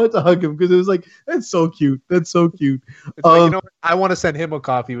 Exactly. I wanted to hug him because it was like, that's so cute. That's so cute. It's like, you know, I want to send him a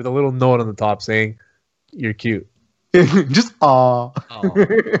coffee with a little note on the top saying, "You're cute." Just aw.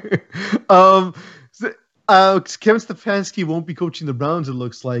 Kevin Stefanski won't be coaching the Browns, it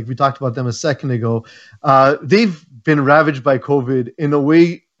looks like. We talked about them a second ago. They've been ravaged by COVID in a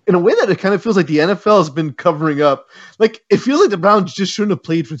way that it kind of feels like the NFL has been covering up. Like, it feels like the Browns just shouldn't have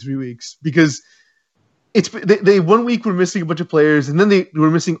played for 3 weeks because they 1 week were missing a bunch of players, and then they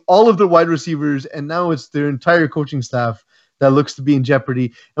were missing all of their wide receivers, and now it's their entire coaching staff that looks to be in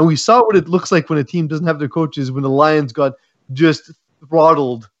jeopardy. And we saw what it looks like when a team doesn't have their coaches when the Lions got just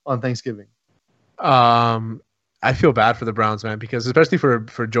throttled on Thanksgiving. I feel bad for the Browns, man, because especially for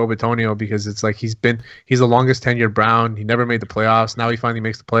Joe Bitonio, because it's like he's the longest tenured Brown. He never made the playoffs. Now he finally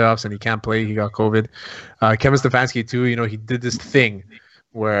makes the playoffs and he can't play. He got COVID. Kevin Stefanski too, you know, he did this thing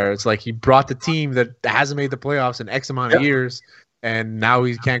where it's like he brought the team that hasn't made the playoffs in X amount of years, and now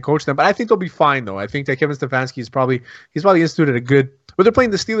he can't coach them. But I think they'll be fine, though. I think that Kevin Stefanski is probably instituted a good. But they're playing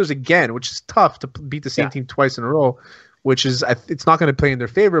the Steelers again, which is tough to beat the same team twice in a row. Which is, it's not going to play in their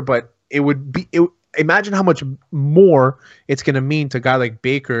favor, but it would be. Imagine how much more it's going to mean to a guy like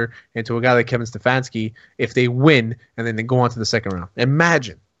Baker and to a guy like Kevin Stefanski if they win and then they go on to the second round.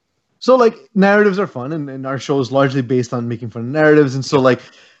 Imagine. So, like, narratives are fun, and our show is largely based on making fun of narratives. And so, like,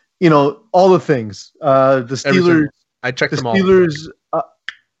 you know, all the things. The Steelers. I checked them all. The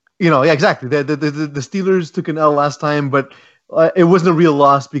Steelers, exactly. The Steelers took an L last time, but it wasn't a real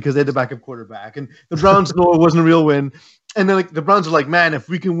loss because they had the backup quarterback. And the Browns know it wasn't a real win. And then, like, the Browns are like, man, if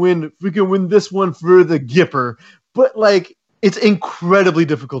we can win this one for the Gipper. But, like, It's incredibly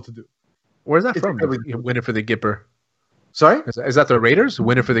difficult to do. Where's that from? Win it for the Gipper. Sorry? Is that the Raiders?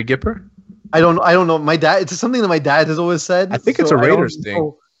 Win it for the Gipper? I don't know. My dad. It's something that my dad has always said. I think it's a Raiders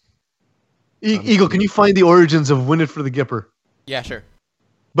thing. Eagle, can you find the origins of "Win It for the Gipper"? Yeah, sure.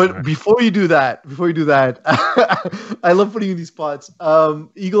 But right. before you do that, I love putting you in these spots.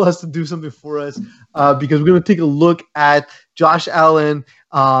 Eagle has to do something for us because we're going to take a look at Josh Allen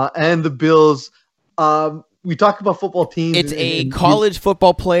and the Bills. We talk about football teams. It's a college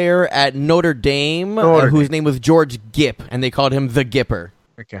football player at Notre Dame whose name was George Gipp, and they called him the Gipper.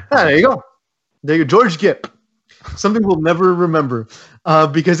 Okay. There you go. George Gipp. Something we'll never remember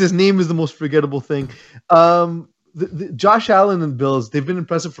because his name is the most forgettable thing. Josh Allen and Bills, they've been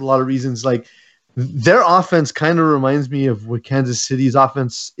impressive for a lot of reasons. Like their offense kind of reminds me of what Kansas City's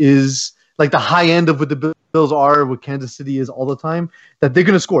offense is, like the high end of what the Bills are, what Kansas City is all the time, that they're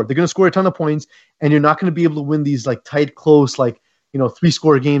going to score. They're going to score a ton of points, and you're not going to be able to win these like tight, close, like,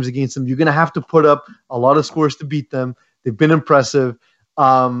 3-score games against them. You're going to have to put up a lot of scores to beat them. They've been impressive.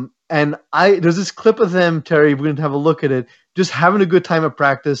 And there's this clip of them, Terry, we're going to have a look at it, just having a good time at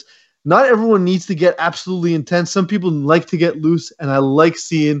practice. Not everyone needs to get absolutely intense. Some people like to get loose, and I like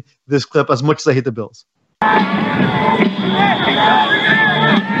seeing this clip as much as I hate the Bills.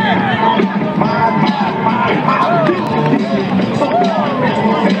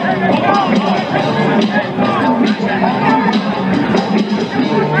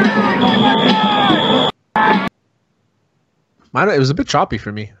 It was a bit choppy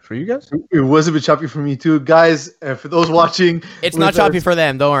for me. For you guys? It was a bit choppy for me too. Guys, for those watching... It's not choppy for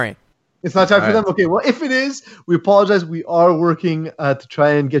them, don't worry. It's not choppy for them? Okay, well, if it is, we apologize. We are working to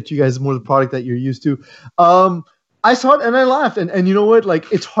try and get you guys more of the product that you're used to. I saw it and I laughed. And you know what?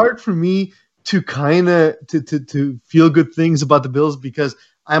 Like, it's hard for me to kind of to feel good things about the Bills because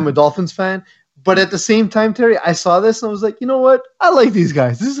I'm a Dolphins fan. But at the same time, Terry, I saw this and I was like, you know what? I like these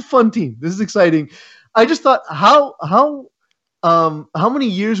guys. This is a fun team. This is exciting. I just thought, how many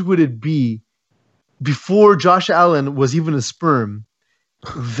years would it be before Josh Allen was even a sperm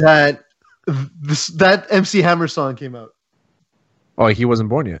that MC Hammer song came out? Oh, he wasn't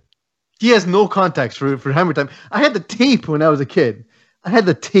born yet. He has no context for Hammer Time. I had the tape when I was a kid. I had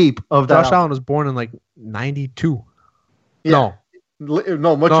the tape of that. Josh Allen was born in like 92. Yeah.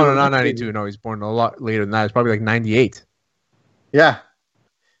 No, not 92. No, he's born a lot later than that. It's probably like 98. Yeah.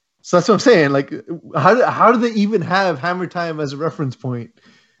 So that's what I'm saying. Like, how do they even have Hammer Time as a reference point?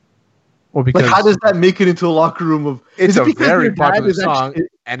 Well, because how does that make it into a locker room of? It's a very popular song,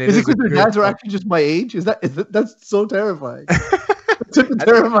 and is it because their dads are actually just my age? That's so terrifying? It's such a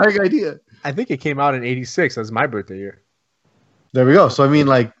terrifying idea. I think it came out in '86. That's my birthday year. There we go. So I mean,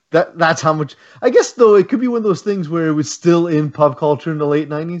 like that's how much. I guess though, it could be one of those things where it was still in pop culture in the late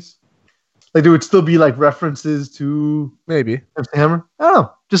 '90s. Like there would still be like references to maybe MC Hammer. I don't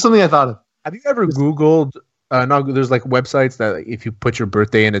know. Just something I thought of. Have you ever Googled? There's like websites that if you put your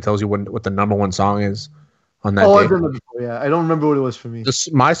birthday in, it tells you what the number one song is on that day. I've done that before. Yeah, I don't remember what it was for me.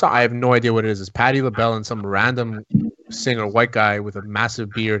 My song, I have no idea what it is. It's Patti LaBelle and some random singer, white guy with a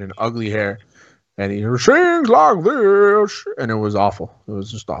massive beard and ugly hair, and he sings like this, and it was awful. It was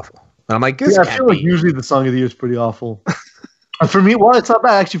just awful. And I'm like, this I feel like usually the song of the year is pretty awful. For me, well, it's not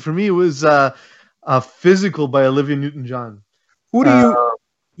bad actually. For me, it was "Physical" by Olivia Newton-John. Who do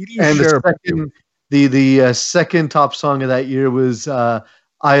you share? The second top song of that year was "Eye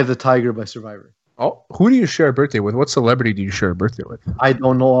of the Tiger" by Survivor. Oh, who do you share a birthday with? What celebrity do you share a birthday with? I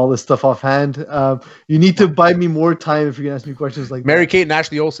don't know all this stuff offhand. You need to buy me more time if you're gonna ask me questions like Mary-Kate and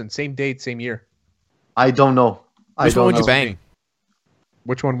Ashley Olsen, same date, same year. I don't know. Which one would you bang?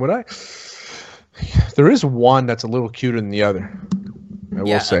 Which one would I? There is one that's a little cuter than the other. I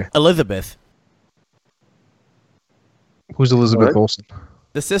will say Elizabeth. Who's Elizabeth Olsen?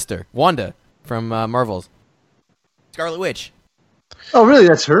 The sister, Wanda from Marvel's. Scarlet Witch. Oh, really?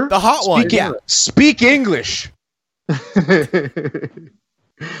 That's her? The hot one. Yeah. Speak English. Yeah,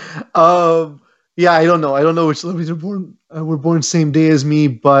 I don't know. I don't know which celebrities were born same day as me,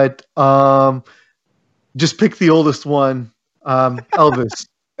 but just pick the oldest one. Elvis.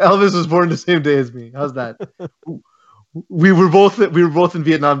 Elvis was born the same day as me. How's that? We were both in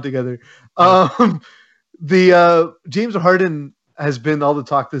Vietnam together. The James Harden has been all the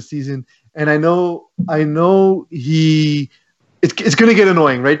talk this season, and I know it's going to get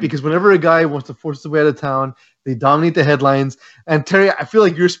annoying, right? Because whenever a guy wants to force his way out of town, they dominate the headlines. And Terry, I feel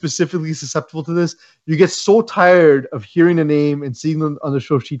like you're specifically susceptible to this. You get so tired of hearing a name and seeing them on the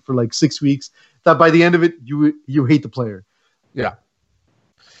show sheet for like 6 weeks that by the end of it, you hate the player. Yeah.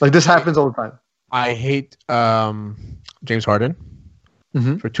 Like this happens all the time. I hate James Harden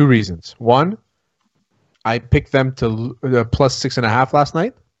for two reasons. One, I picked them to plus 6.5 last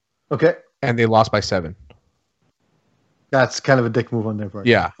night. Okay. And they lost by 7. That's kind of a dick move on their part.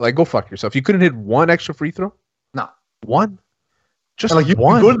 Yeah, like go fuck yourself. You couldn't hit one extra free throw? No. One? Just like you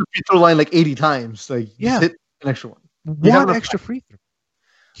one. go to the free throw line like 80 times. Like just hit an extra one. One extra free throw.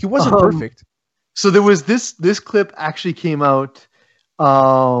 He wasn't perfect. So there was this clip actually came out,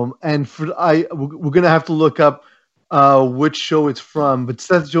 and we're gonna have to look up which show it's from. But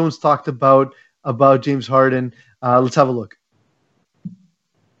Seth Jones talked about James Harden. Let's have a look.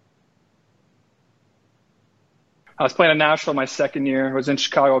 I was playing at Nashville my second year. I was in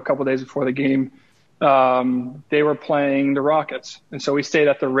Chicago a couple days before the game. They were playing the Rockets, and so we stayed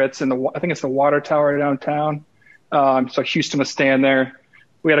at the Ritz I think it's the Water Tower downtown. So Houston was staying there.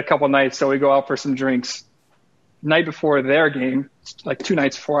 We had a couple nights, so we go out for some drinks. Night before their game, like 2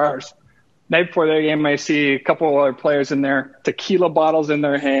 nights, 4 hours. Night before their game, I see a couple other players in there, tequila bottles in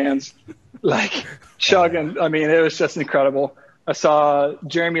their hands, like chugging. I mean, it was just incredible. I saw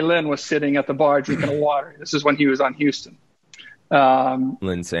Jeremy Lin was sitting at the bar drinking water. This is when he was on Houston.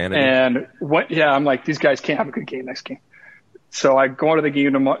 Linsanity. And I'm like, these guys can't have a good game next game. So I go to the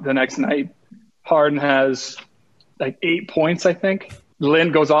game the next night. Harden has like 8 points, I think.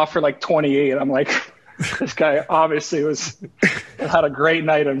 Lin goes off for like 28. I'm like, this guy obviously had a great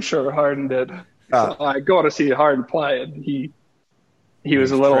night. I'm sure Harden did. So I go to see Harden play, and he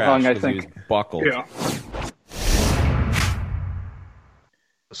was a little hung, I think. He was buckled. Yeah.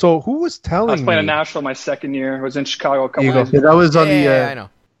 So who was telling me? I was playing at Nashville my second year. I was in Chicago a couple days. Yeah, that was on I know.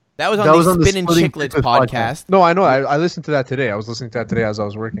 That was on the Spin and Chicklets podcast. No, I know. I listened to that today. I was listening to that today as I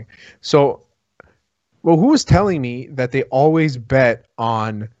was working. So, who was telling me that they always bet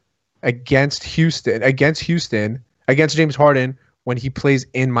on against James Harden when he plays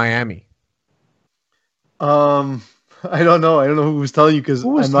in Miami? I don't know. I don't know who was telling you because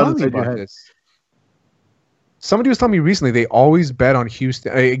I'm not inside your head. This? Somebody was telling me recently they always bet on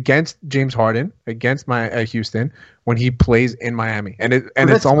Houston against James Harden against Houston when he plays in Miami, and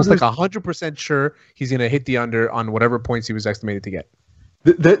it's almost like 100% sure he's going to hit the under on whatever points he was estimated to get.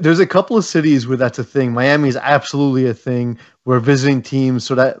 There's a couple of cities where that's a thing. Miami is absolutely a thing where visiting teams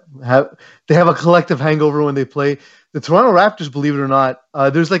they have a collective hangover when they play. The Toronto Raptors, believe it or not,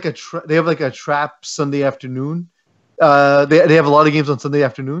 there's like they have like a trap Sunday afternoon. They have a lot of games on Sunday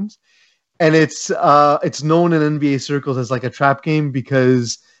afternoons. And it's known in NBA circles as like a trap game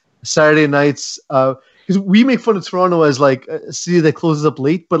because Saturday nights, because we make fun of Toronto as like a city that closes up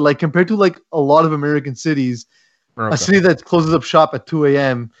late, but like compared to like a lot of American cities, a city that closes up shop at 2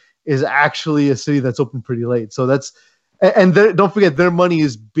 a.m. is actually a city that's open pretty late. So and don't forget their money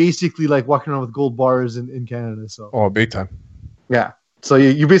is basically like walking around with gold bars in Canada. So big time. Yeah. So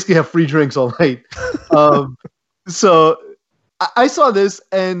you basically have free drinks all night. So I saw this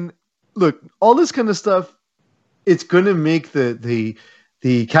and. Look, all this kind of stuff, it's going to make the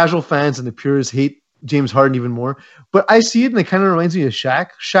casual fans and the purists hate James Harden even more. But I see it, and it kind of reminds me of Shaq.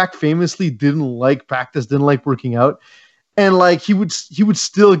 Shaq famously didn't like practice, didn't like working out, and like he would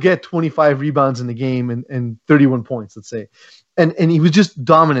still get 25 rebounds in the game and 31 points, let's say, and he was just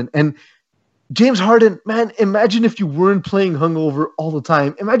dominant. And James Harden, man, imagine if you weren't playing hungover all the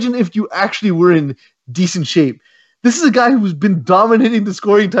time. Imagine if you actually were in decent shape. This is a guy who's been dominating the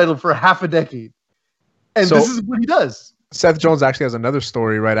scoring title for half a decade. And this is what he does. Seth Jones actually has another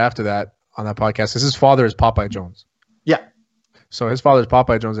story right after that on that podcast. His father is Popeye Jones. Yeah. So his father is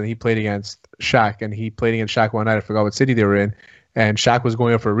Popeye Jones, and he played against Shaq. And he played against Shaq one night. I forgot what city they were in. And Shaq was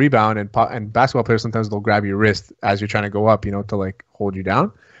going up for a rebound. And basketball players, sometimes they'll grab your wrist as you're trying to go up, to like hold you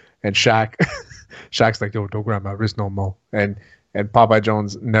down. And Shaq's like, yo, don't grab my wrist no more. And Popeye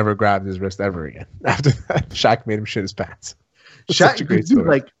Jones never grabbed his wrist ever again. After that, Shaq made him shit his pants. Shaq, such a great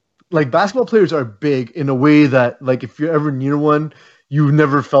story. Like basketball players are big in a way that, like, if you're ever near one, you've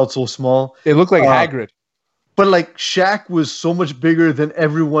never felt so small. They look like Hagrid. But like Shaq was so much bigger than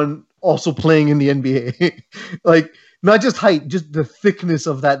everyone also playing in the NBA. Like, not just height, just the thickness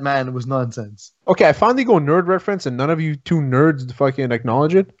of that man was nonsense. Okay, I finally go nerd reference, and none of you two nerds fucking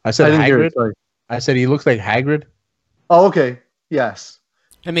acknowledge it. I said Hagrid. I said he looks like Hagrid. Oh, okay. Yes.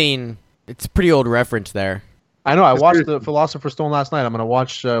 I mean, it's a pretty old reference there. I know. I watched The Philosopher's Stone last night. I'm going to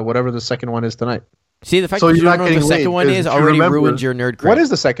watch whatever the second one is tonight. See, the fact that you don't know what the second one is already ruins your nerd cred. What is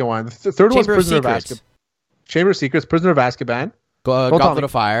the second one? The third one's Prisoner of Azkaban. Chamber of Secrets, Prisoner of Azkaban. Goblet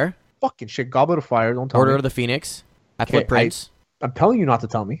of Fire. Fucking shit, Goblet of Fire. Don't tell me. Order of the Phoenix. Half-Blood Prince. I'm telling you not to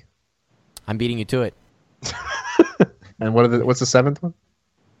tell me. I'm beating you to it. And what's the seventh one?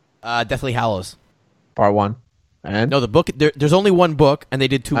 Deathly Hallows. Part 1. And? No, the book. There's only one book, and they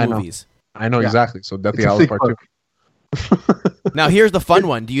did 2 movies. I know exactly. So Deathly Hallows Part 2. Now here's the fun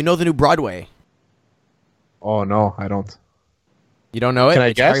one. Do you know the new Broadway? Oh no, I don't. You don't know it? Can I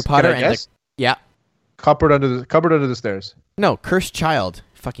It's guess? Harry Potter Can I guess? yeah. Cupboard under the stairs. No, Cursed Child.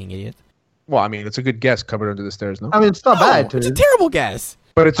 Fucking idiot. Well, I mean, it's a good guess. Cupboard under the stairs. No, I mean, it's not bad. It's a terrible guess.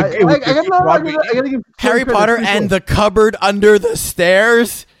 but it's a. I gotta give Harry Potter and the Cupboard Under the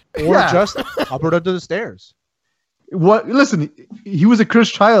Stairs. Or just Cupboard under the stairs. What? Listen, he was a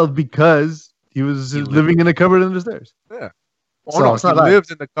cursed child because he was living in a cupboard under the stairs. Yeah. So Oh no, it's he not bad.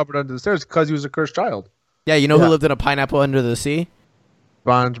 lived in the cupboard under the stairs because he was a cursed child. Yeah, you know who lived in a pineapple under the sea?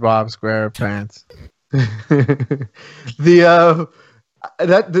 SpongeBob SquarePants. There's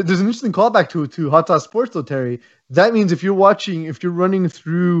an interesting callback to Hot Sauce Sports though, Terry. That means if you're running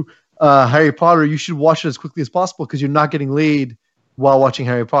through Harry Potter, you should watch it as quickly as possible because you're not getting laid while watching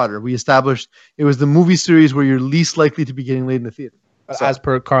Harry Potter. We established it was the movie series where you're least likely to be getting laid in the theater. But as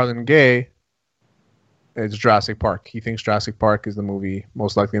per Carlin Gay, it's Jurassic Park. He thinks Jurassic Park is the movie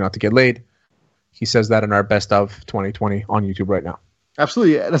most likely not to get laid. He says that in our Best of 2020 on YouTube right now.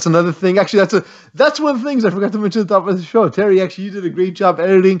 Absolutely. That's another thing. Actually, that's one of the things I forgot to mention at the top of the show. Terry, actually, you did a great job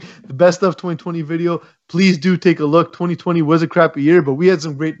editing the Best of 2020 video. Please do take a look. 2020 was a crappy year, but we had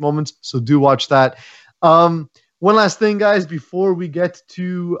some great moments, so do watch that. One last thing, guys, before we get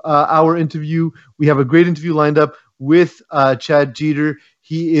to our interview, we have a great interview lined up with Chad Jeter.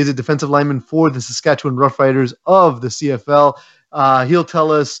 He is a defensive lineman for the Saskatchewan Roughriders of the CFL. He'll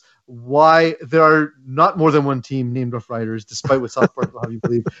tell us why there are not more than one team named Rough Riders, despite what South Park will have you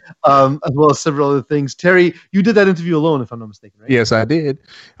believe, as well as several other things. Terry, you did that interview alone, if I'm not mistaken, right? Yes, I did.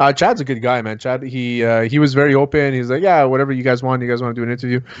 Chad's a good guy, man. Chad, he was very open. He's like, yeah, whatever you guys want. You guys want to do an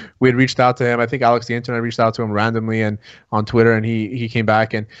interview? We had reached out to him. I think Alex the Intern reached out to him randomly and on Twitter, and he came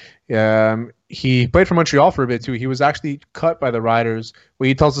back and he played for Montreal for a bit too. He was actually cut by the Riders. Well,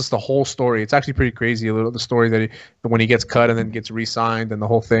 he tells us the whole story. It's actually pretty crazy. The story that when he gets cut and then gets re-signed and the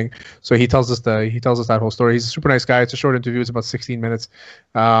whole thing. So he tells us that whole story. He's a super nice guy. It's a short interview. It's about 16 minutes.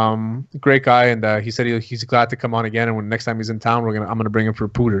 Great guy, and he said he's glad to come on again. And when next time he's in town, I'm gonna bring him for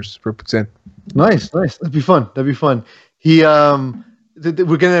Pooters for Poutine. Nice. That'd be fun. He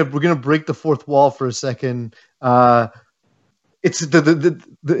we're gonna break the fourth wall for a second. It's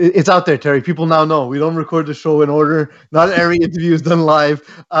it's out there, Terry. People now know we don't record the show in order. Not every interview is done live.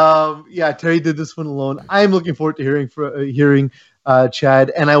 Terry did this one alone. I'm looking forward to hearing Chad,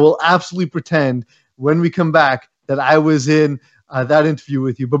 and I will absolutely pretend when we come back that I was in that interview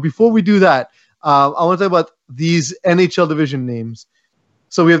with you. But before we do that, I want to talk about these NHL division names.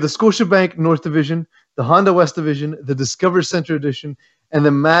 So we have the Scotiabank North Division, the Honda West Division, the Discover Center Edition, and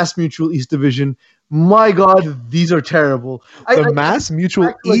the Mass Mutual East Division. My God, these are terrible. The Mass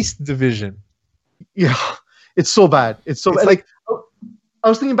Mutual East Division. Yeah, it's so bad. It's bad. Like, I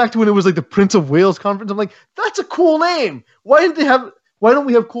was thinking back to when it was like the Prince of Wales Conference. I'm like, that's a cool name. Why don't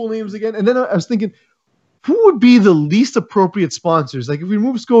we have cool names again? And then I was thinking, who would be the least appropriate sponsors? Like, if we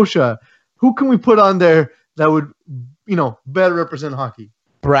remove Scotia, who can we put on there that would, better represent hockey?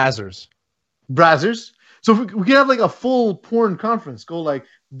 Brazzers. So if we could have like a full porn conference. Go like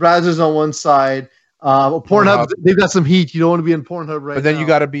Brazzers on one side. Pornhub, they've got some heat. You don't want to be in Pornhub right now. But then you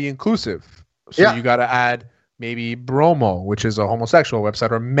got to be inclusive. So you got to add maybe Bromo, which is a homosexual website,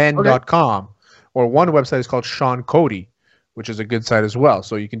 or men.com. Okay. Or one website is called Sean Cody, which is a good site as well.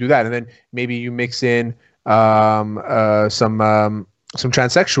 So you can do that. And then maybe you mix in some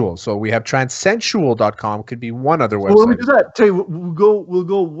transsexuals. So we have transsensual.com could be one other website. Well, let me do that. Tell you, we'll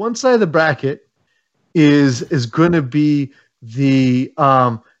go one side of the bracket is going to be the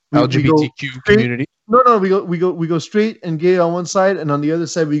LGBTQ community. No, we go straight and gay on one side, and on the other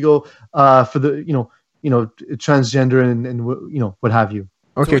side we go for the transgender and what have you.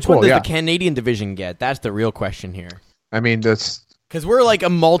 Okay, so which one does the Canadian division get? That's the real question here. I mean, that's because we're like a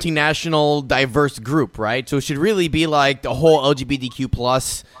multinational, diverse group, right? So it should really be like the whole LGBTQ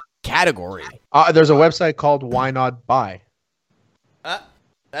plus category. There's a website called Why Not Buy.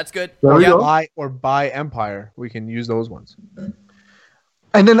 That's good. Buy or Buy Empire. We can use those ones.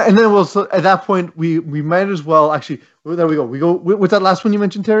 And then we'll at that point we might as well actually. There we go. We go. What's that last one you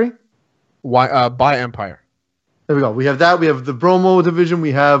mentioned, Terry? Why Buy Empire? There we go. We have that. We have the Bromo division.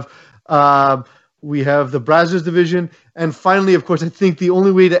 We have the Brazzers division, and finally, of course, I think the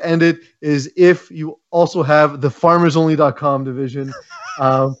only way to end it is if you also have the FarmersOnly.com division.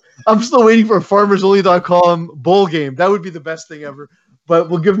 I'm still waiting for a FarmersOnly.com bowl game. That would be the best thing ever. But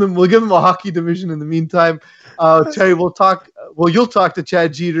we'll give them a hockey division in the meantime. Terry, you'll talk to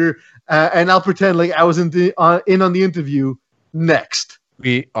Chad Jeter, and I'll pretend like I was in on the interview next.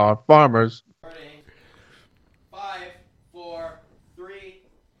 We are farmers. 5, 4, 3.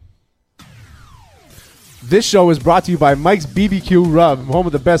 This show is brought to you by Mike's BBQ Rub, home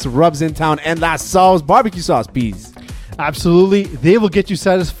of the best rubs in town and La Sal's barbecue sauce, Peas. Absolutely. They will get you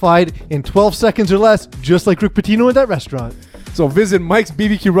satisfied in 12 seconds or less, just like Rick Pitino at that restaurant. So visit Mike's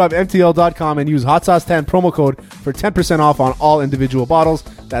BBQ Rub, MTL.com, and use Hot Sauce 10 promo code for 10% off on all individual bottles.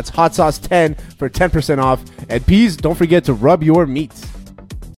 That's Hot Sauce 10 for 10% off. And Peas, don't forget to rub your meat.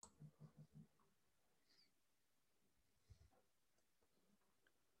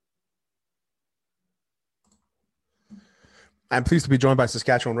 I'm pleased to be joined by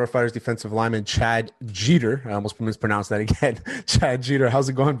Saskatchewan Roughriders defensive lineman Chad Jeter. I almost mispronounced that again. Chad Jeter, how's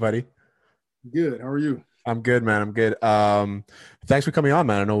it going, buddy? Good. How are you? I'm good, man. I'm good. Thanks for coming on,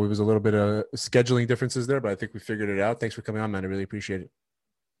 man. I know it was a little bit of scheduling differences there, but I think we figured it out. Thanks for coming on, man. I really appreciate it.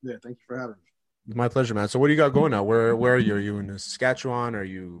 Yeah, thank you for having me. My pleasure, man. So what do you got going now? Where are you? Are you in Saskatchewan? Are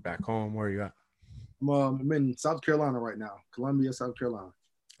you back home? Where are you at? I'm in South Carolina right now, Columbia, South Carolina.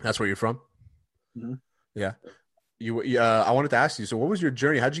 That's where you're from? Mm-hmm. Yeah. I wanted to ask you, so what was your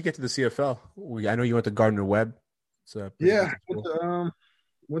journey? How did you get to the CFL? I know you went to Gardner-Webb. Went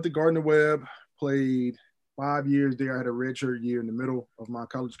to Gardner-Webb, played 5 years there. I had a redshirt year in the middle of my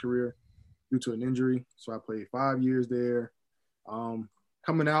college career due to an injury. So I played 5 years there.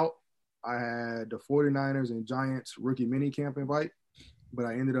 Coming out, I had the 49ers and Giants rookie mini camp invite, but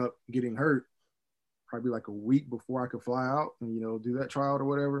I ended up getting hurt probably like a week before I could fly out and, do that tryout or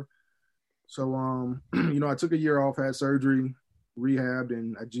whatever. So, I took a year off, had surgery, rehabbed,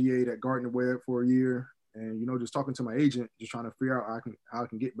 and I GA'd at Gardner-Webb for a year. And, just talking to my agent, just trying to figure out how I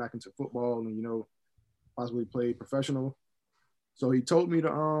can get back into football and, possibly play professional. So he told me to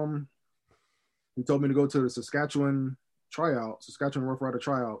go to the Saskatchewan Rough Rider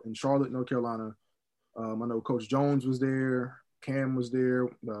tryout in Charlotte, North Carolina. I know Coach Jones was there, Cam was there,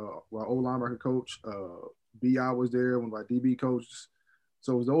 our old linebacker coach, BI was there, one of my DB coaches.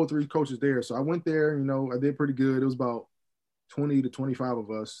 So it was the old 3 coaches there. So I went there, I did pretty good. It was about 20 to 25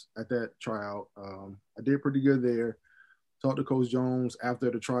 of us at that tryout. I did pretty good there. Talked to Coach Jones after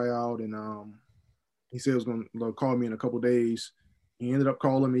the tryout, and he said he was going to call me in a couple of days. He ended up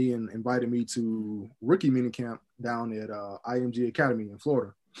calling me and invited me to rookie minicamp down at IMG Academy in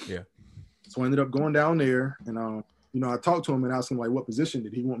Florida. Yeah. So I ended up going down there, and I talked to him and asked him, like, what position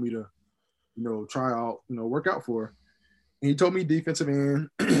did he want me to, try out, work out for. And he told me defensive end.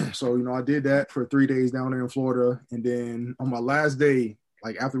 So, I did that for 3 days down there in Florida. And then on my last day,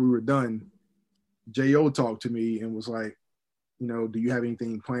 like after we were done, J.O. talked to me and was like, do you have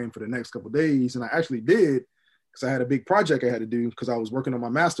anything planned for the next couple of days? And I actually did, because I had a big project I had to do because I was working on my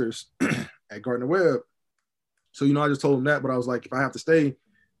master's at Gardner-Webb. So, I just told him that, but I was like, if I have to stay,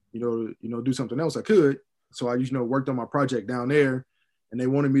 do something else, I could. So I, worked on my project down there. And they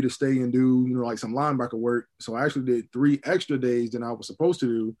wanted me to stay and do, like some linebacker work. So I actually did 3 extra days than I was supposed to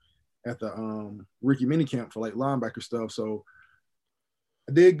do at the rookie minicamp for like linebacker stuff. So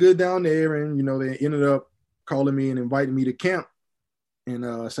I did good down there, and they ended up calling me and inviting me to camp in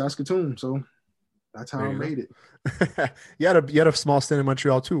Saskatoon. So that's how I made it. you had a small stint in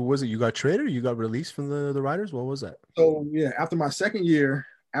Montreal too. What was it? You got traded or you got released from the Riders? What was that? So yeah, after my second year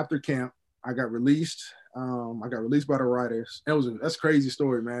after camp, I got released. I got released by the Riders. That's a crazy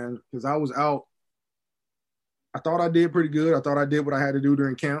story, man, because I was out. I thought I did pretty good. I thought I did what I had to do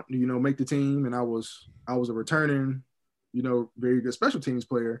during camp, make the team, and I was a returning, very good special teams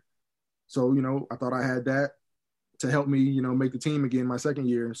player. So, I thought I had that to help me, make the team again my second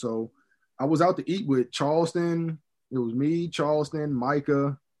year. So I was out to eat with Charleston. It was me, Charleston,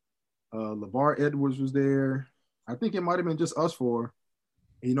 Micah, LeVar Edwards was there. I think it might have been just us 4.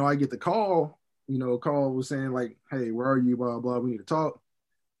 And, I get the call. Carl was saying like, hey, where are you? Blah, blah, we need to talk.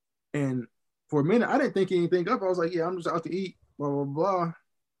 And for a minute, I didn't think anything up. I was like, yeah, I'm just out to eat, blah, blah, blah.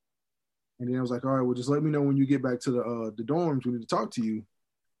 And then I was like, all right, well, just let me know when you get back to the dorms. We need to talk to you.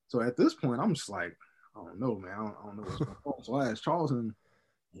 So at this point, I'm just like, I don't know, man. I don't know what's going on. So I asked Charles, and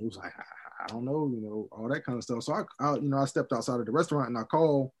he was like, I don't know, all that kind of stuff. So I stepped outside of the restaurant, and I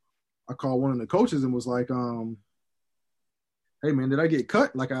called one of the coaches and was like, hey, man, did I get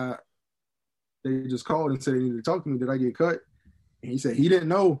cut? They just called and said they needed to talk to me. Did I get cut? And he said he didn't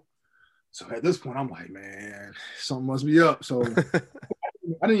know. So at this point, I'm like, man, something must be up. So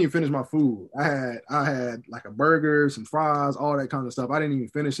I didn't even finish my food. I had like a burger, some fries, all that kind of stuff. I didn't even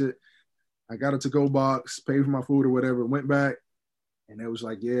finish it. I got a to-go box, paid for my food or whatever, went back, and it was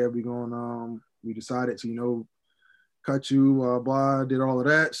like, yeah, we decided to, cut you, blah, did all of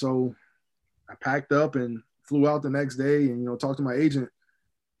that. So I packed up and flew out the next day and, talked to my agent.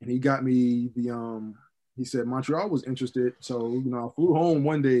 And he got me he said Montreal was interested. So, I flew home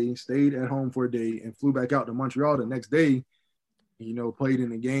one day, stayed at home for a day, and flew back out to Montreal the next day. You know, played in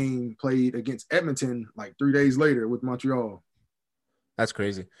the game, played against Edmonton like 3 days later with Montreal. That's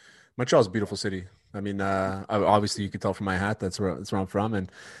crazy. Montreal's a beautiful city. I mean, obviously you can tell from my hat that's where I'm from,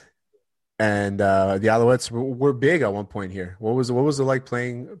 and the Alouettes were big at one point here. What was it like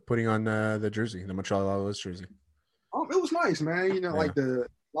putting on the jersey, the Montreal Alouettes jersey? It was nice, man. You know, like the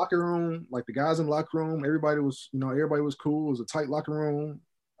locker room, like the guys in the locker room, everybody was cool. It was a tight locker room,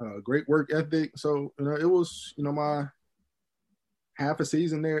 great work ethic. So, you know, it was, you know, my half a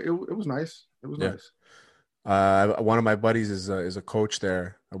season there. It was nice. It was nice. One of my buddies is a coach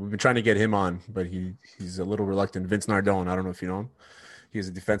there. We've been trying to get him on, but he's a little reluctant. Vince Nardone. I don't know if you know him. He's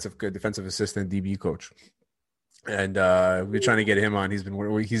a defensive assistant DB coach, and we're trying to get him on. He's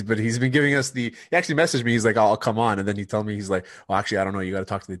been giving us he actually messaged me. He's like, I'll come on, and then he told me, he's like, well, actually, I don't know. You got to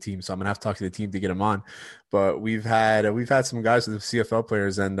talk to the team, so I'm gonna have to talk to the team to get him on. But we've had some guys with the CFL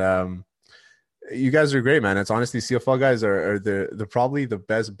players, and you guys are great, man. It's honestly, CFL guys are the probably the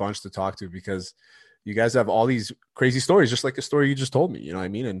best bunch to talk to, because you guys have all these crazy stories, just like the story you just told me. You know what I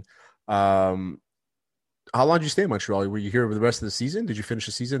mean? And how long did you stay in Montreal? Were you here for the rest of the season? Did you finish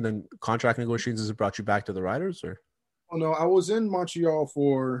the season? Then contract negotiations brought you back to the Riders, or? Oh no, I was in Montreal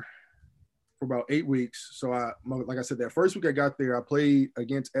for about 8 weeks. So like I said, that first week I got there, I played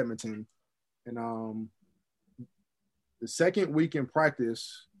against Edmonton, and the second week in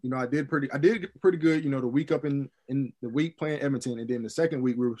practice, you know, I did pretty good. You know, the week up in the week playing Edmonton, and then the second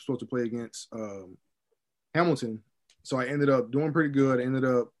week we were supposed to play against Hamilton. So I ended up doing pretty good.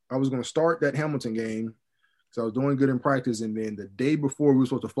 I was going to start that Hamilton game. So I was doing good in practice, and then the day before we were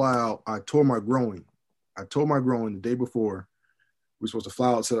supposed to fly out, I tore my groin. The day before we were supposed to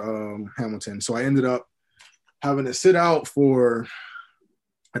fly out to Hamilton. So I ended up having to sit out for,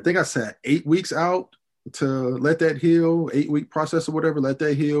 I think I sat 8 weeks out to let that heal, 8-week process or whatever, let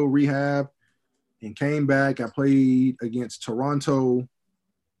that heal, rehab, and came back. I played against Toronto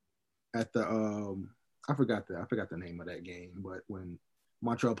at the I forgot the name of that game, but when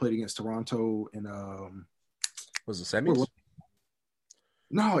Montreal played against Toronto in was it semis?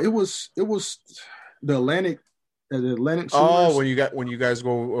 No, it was the Atlantic. Oh, when you guys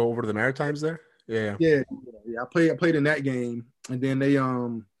go over to the Maritimes there? Yeah. I played in that game, and then they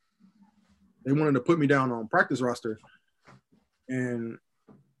wanted to put me down on practice roster, and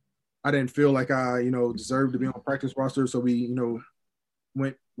I didn't feel like I, you know, deserved to be on practice roster. So we, you know,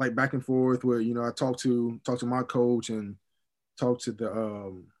 went like back and forth where, you know, I talked to my coach and talked to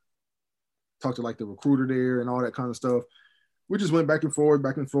like the recruiter there and all that kind of stuff. We just went back and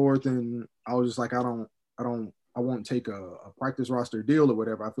forth, and I was just like, I won't take a practice roster deal or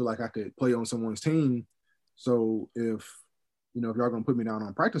whatever. I feel like I could play on someone's team. So if y'all gonna put me down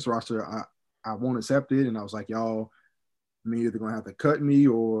on practice roster, I won't accept it. And I was like, y'all, I'm either gonna have to cut me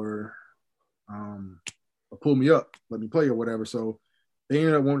or pull me up, let me play or whatever. So they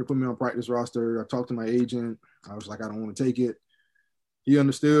ended up wanting to put me on practice roster. I talked to my agent. I was like, I don't want to take it. He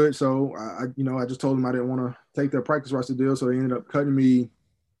understood. So I just told him I didn't want to take their practice roster deal. So they ended up cutting me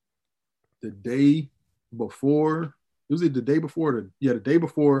the day before. It was the day before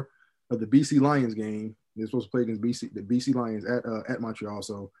of the BC Lions game. They're supposed to play against the BC Lions at Montreal.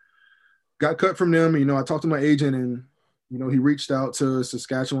 So got cut from them. You know, I talked to my agent, and, you know, he reached out to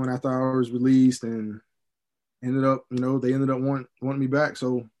Saskatchewan after I was released, and ended up, you know, they ended up wanting me back.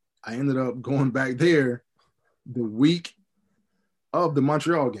 So I ended up going back there the week of the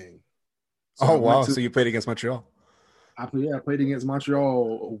Montreal game. So oh, wow. So you played against Montreal? I played against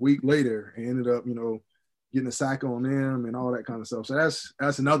Montreal a week later and ended up, you know, getting a sack on them and all that kind of stuff. So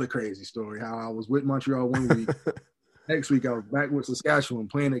that's another crazy story, how I was with Montreal one week. Next week, I was back with Saskatchewan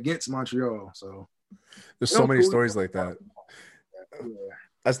playing against Montreal. So there's so many stories like that. Yeah.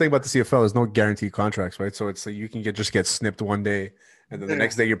 That's the thing about the CFL. There's no guaranteed contracts, right? So it's like you can just get snipped one day, and then the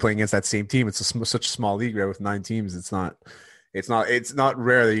next day you're playing against that same team. It's such a small league, right? With 9 teams, it's not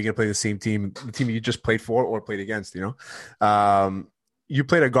rare that you can play the same team, the team you just played for or played against. You know, you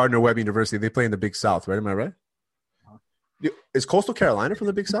played at Gardner Webb University. They play in the Big South, right? Am I right? Is Coastal Carolina from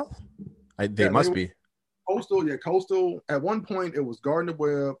the Big South? They must be. Coastal. At one point, it was Gardner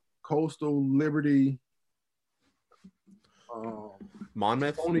Webb, Coastal, Liberty,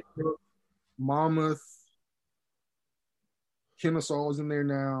 Monmouth, Kennesaw's in there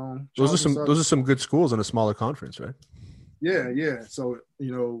now. Those are some good schools in a smaller conference, right? Yeah. So,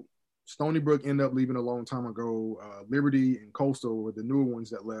 you know, Stony Brook ended up leaving a long time ago. Liberty and Coastal were the newer ones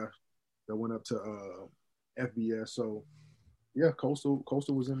that left, that went up to FBS. So, yeah, Coastal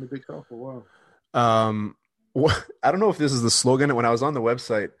was in the Big South for a while. I don't know if this is the slogan. When I was on the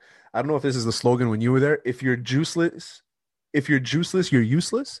website, I don't know if this is the slogan when you were there. If you're juiceless, you're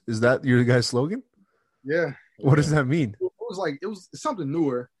useless. Is that your guys' slogan? Yeah. What does that mean? It it was something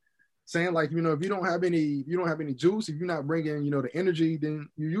newer, saying like, you know, if you don't have any juice, if you're not bringing, you know, the energy, then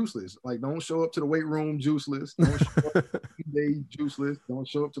you're useless. Like, don't show up to the weight room juiceless. Don't show up to day juiceless. Don't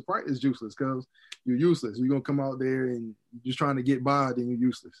show up to practice juiceless because you're useless. You're gonna come out there and you're just trying to get by, then you're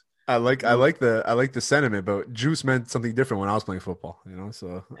useless. I like the sentiment, but juice meant something different when I was playing football, you know.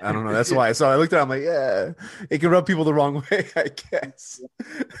 So I don't know. That's why. So I looked at it, I'm like, yeah, it can rub people the wrong way, I guess.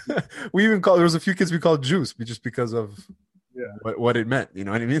 There was a few kids we called juice just because of what it meant. You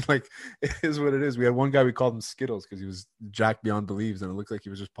know what I mean? Like, it is what it is. We had one guy we called him Skittles because he was jacked beyond beliefs, and it looked like he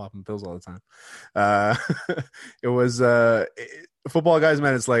was just popping pills all the time. It was football guys,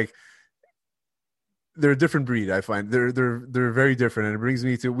 man. It's like, they're a different breed. I find they're very different, and it brings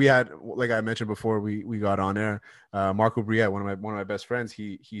me to, we had, like I mentioned before we got on air, Marco Briette, one of my best friends.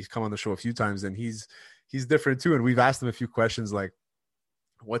 He's come on the show a few times, and he's different too. And we've asked him a few questions like,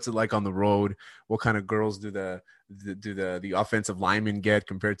 what's it like on the road? What kind of girls do the offensive linemen get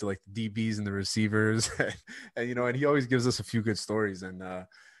compared to like the DBs and the receivers? And you know, and he always gives us a few good stories. And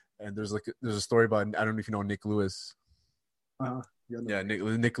there's a story about, I don't know if you know Nick Lewis. Yeah,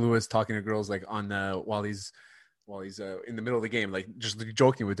 Nick Lewis talking to girls like on while he's in the middle of the game, like just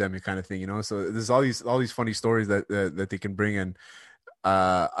joking with them, kind of thing, you know. So there's all these funny stories that they can bring in.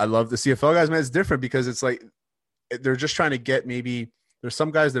 I love the CFL guys, man. It's different because it's like they're just trying to get, maybe there's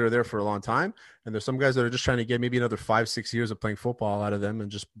some guys that are there for a long time, and there's some guys that are just trying to get maybe another 5-6 years of playing football out of them, and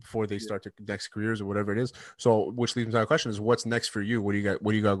just before they start their next careers or whatever it is. So, which leads me to my question: is what's next for you? What do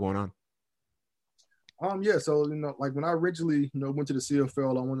you got going on? Yeah, so, you know, like when I originally, you know, went to the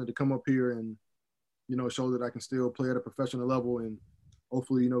CFL, I wanted to come up here and, you know, show that I can still play at a professional level and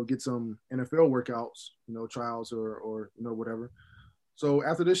hopefully, you know, get some NFL workouts, you know, trials or you know, whatever. So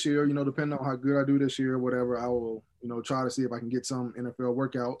after this year, you know, depending on how good I do this year or whatever, I will, you know, try to see if I can get some NFL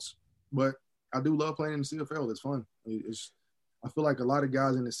workouts. But I do love playing in the CFL. It's fun. I feel like a lot of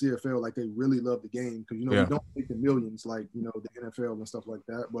guys in the CFL, like, they really love the game because, you know, we don't make the millions like, you know, the NFL and stuff like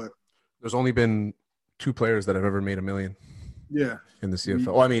that. But there's only been 2 players that have ever made $1 million. Yeah. In the CFL.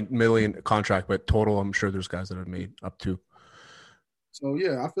 Well, I mean, million contract, but total, I'm sure there's guys that have made up to. So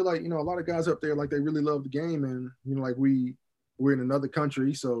yeah, I feel like, you know, a lot of guys up there, like, they really love the game, and, you know, like we're in another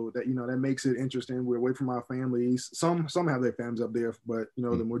country, so that, you know, that makes it interesting. We're away from our families. Some have their families up there, but, you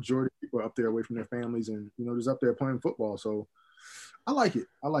know, the majority of people are up there away from their families and, you know, just up there playing football. So I like it.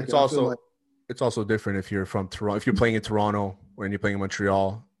 It's also different if you're from Toronto, if you're playing in Toronto or you're playing in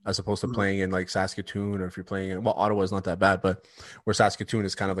Montreal, as opposed to playing in like Saskatoon, or if you're playing in, well, Ottawa is not that bad, but where Saskatoon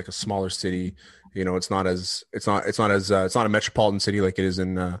is kind of like a smaller city, you know, it's not a metropolitan city like it is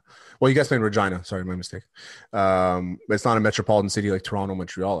in, well, you guys play in Regina. Sorry, my mistake. But it's not a metropolitan city like Toronto,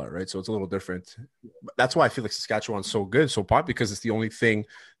 Montreal are, right? So it's a little different. That's why I feel like Saskatchewan's so good, so part because it's the only thing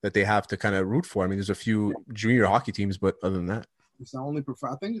that they have to kind of root for. I mean, there's a few junior hockey teams, but other than that, it's the only.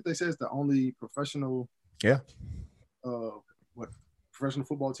 I think they say it's the only professional. Yeah. Professional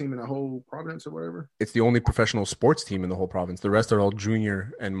football team in the whole province or whatever. It's the only professional sports team in the whole province. The rest are all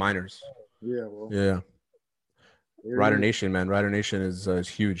junior and minors. Yeah. Well. Yeah. Rider Nation, man. Rider Nation is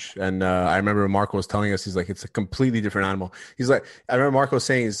huge. And I remember Marco was telling us, he's like, it's a completely different animal. He's like, I remember Marco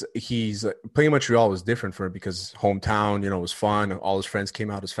saying he's playing in Montreal was different for him because hometown, you know, was fun. All his friends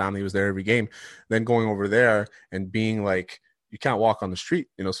came out. His family was there every game. Then going over there and being like, you can't walk on the street.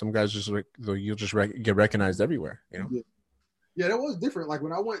 You know, some guys just like, you'll just get recognized everywhere, you know? Yeah, that was different. Like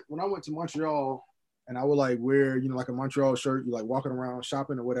when I went to Montreal and I would like wear, you know, like a Montreal shirt, you like walking around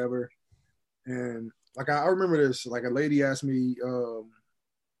shopping or whatever. And like, I remember this, like a lady asked me,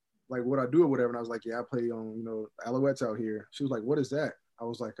 like what I do or whatever. And I was like, yeah, I play on, you know, Alouettes out here. She was like, what is that? I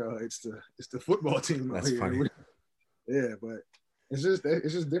was like, it's the football team out here. Funny. Yeah, but it's just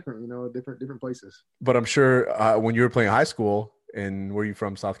different, you know, different places. But I'm sure when you were playing high school, and where are you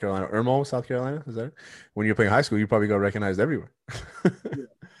from? South Carolina, Irmo, South Carolina, is that it? When you're playing high school, you probably got recognized everywhere. Yeah.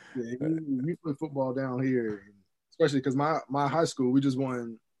 We play football down here, especially because my high school, we just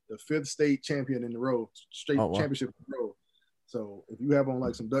won the 5th state champion in a row, championship in a row. So if you have on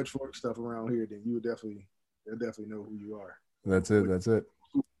like some Dutch Fork stuff around here, then they'll definitely know who you are. That's it.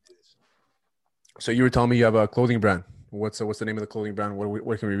 So you were telling me you have a clothing brand. What's the name of the clothing brand?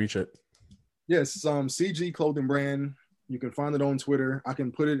 Where can we reach it? Yes, CG Clothing Brand. You can find it on Twitter. I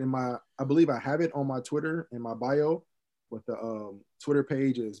can put it I believe I have it on my Twitter in my bio, but the Twitter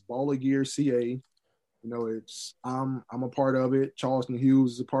page is Baller Gear CA. You know, I'm a part of it. Charleston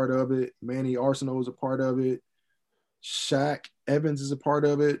Hughes is a part of it. Manny Arsenal is a part of it. Shaq Evans is a part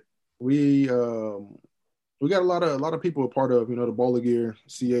of it. We got a lot of people a part of, you know, the Baller Gear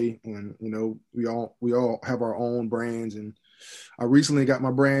CA, and you know, we all have our own brands, and I recently got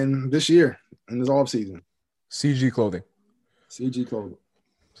my brand this year in this off season. CG Clothing. CG Clothing.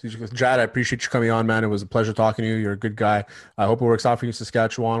 Jad, I appreciate you coming on, man. It was a pleasure talking to you. You're a good guy. I hope it works out for you in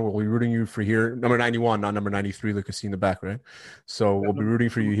Saskatchewan. We'll be rooting you for here. Number 91, not number 93, like you see in the back, right? So we'll be rooting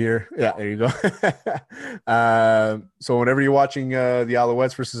for you here. Yeah, there you go. So whenever you're watching the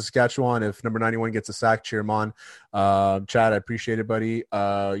Alouettes versus Saskatchewan, if number 91 gets a sack, cheer him on. Chad, I appreciate it, buddy.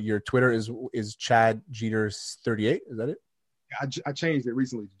 Your Twitter is Chad Jeter 38. Is that it? I changed it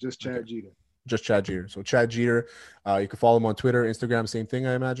recently. Just Chad Jeter. Just Chad Jeter. So Chad Jeter, you can follow him on Twitter, Instagram, same thing,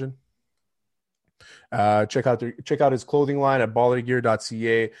 I imagine. Check out his clothing line at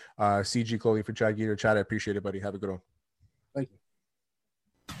ballergear.ca. CG Clothing for Chad Jeter. Chad, I appreciate it, buddy. Have a good one. Thank you.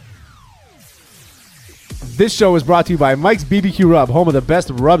 This show is brought to you by Mike's BBQ Rub, home of the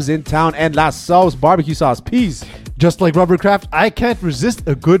best rubs in town, and La Sauce barbecue sauce. Peace. Just like Rubbercraft, I can't resist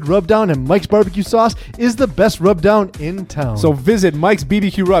a good rub down, and Mike's barbecue sauce is the best rub down in town. So visit Mike's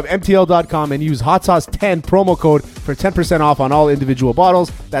BBQ Rub, MTL.com, and use Hot Sauce 10 promo code for 10% off on all individual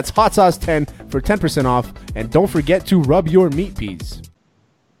bottles. That's Hot Sauce 10 for 10% off. And don't forget to rub your meat peas.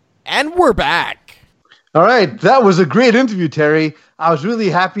 And we're back. All right, that was a great interview, Terry. I was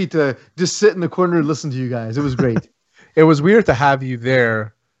really happy to just sit in the corner and listen to you guys. It was great. It was weird to have you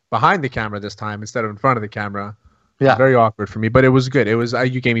there behind the camera this time instead of in front of the camera. Yeah, very awkward for me, but it was good. It was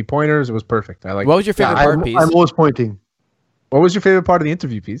you gave me pointers. It was perfect. I like. What was your favorite part, Piece? I'm always pointing. What was your favorite part of the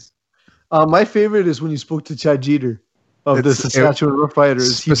interview, Piece? My favorite is when you spoke to Chad Jeter of the Saskatchewan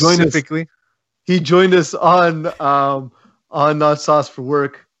Roughriders. He joined us on Not Sauce for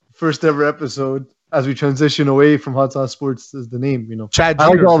Work, first ever episode. As we transition away from Hot Sauce Sports as the name, you know. Chad I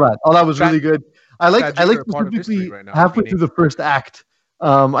Jeter. liked all that. All that was really good. I like specifically halfway through the first act.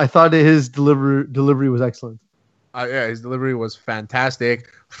 I thought that his delivery was excellent. Yeah, his delivery was fantastic.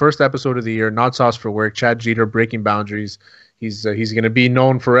 First episode of the year, Not Sauce for Work. Chad Jeter breaking boundaries. He's going to be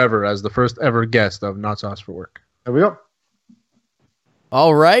known forever as the first ever guest of Not Sauce for Work. There we go.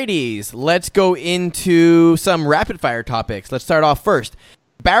 All righties, let's go into some rapid fire topics. Let's start off first.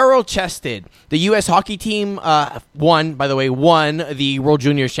 Barrel-chested. The U.S. hockey team won the World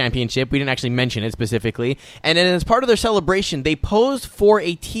Juniors Championship. We didn't actually mention it specifically. And then as part of their celebration, they posed for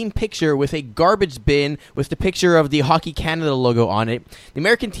a team picture with a garbage bin with the picture of the Hockey Canada logo on it. The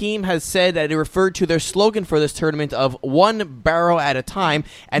American team has said that it referred to their slogan for this tournament of one barrel at a time,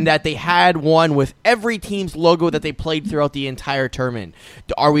 and that they had one with every team's logo that they played throughout the entire tournament.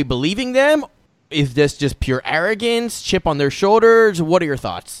 Are we believing them? Is this just pure arrogance, chip on their shoulders? What are your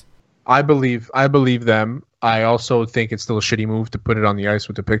thoughts? I believe them. I also think it's still a shitty move to put it on the ice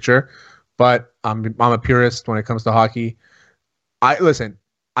with the picture, but I'm a purist when it comes to hockey. I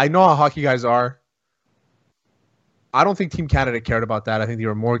know how hockey guys are. I don't think Team Canada cared about that. I think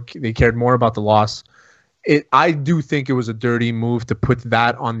they cared more about the loss. I do think it was a dirty move to put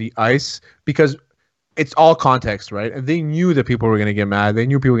that on the ice because it's all context, right? And they knew that people were going to get mad. They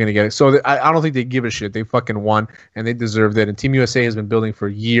knew people were going to get it. So I don't think they give a shit. They fucking won, and they deserved it. And Team USA has been building for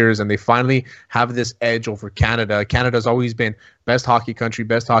years, and they finally have this edge over Canada. Canada's always been best hockey country.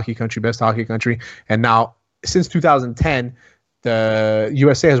 And now, since 2010, the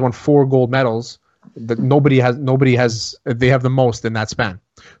USA has won 4 gold medals. That nobody has. They have the most in that span.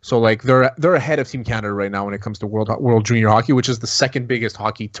 So like they're ahead of Team Canada right now when it comes to World Junior Hockey, which is the second biggest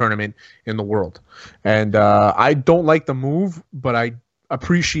hockey tournament in the world. And I don't like the move, but I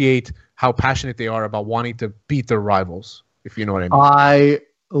appreciate how passionate they are about wanting to beat their rivals. If you know what I mean. I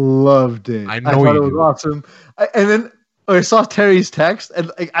loved it. I thought it was awesome. And then I saw Terry's text,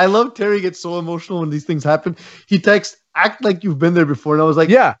 and I love Terry gets so emotional when these things happen. He texts, "Act like you've been there before," and I was like,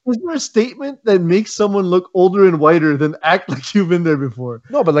 "Yeah." Is there a statement that makes someone look older and whiter than act like you've been there before?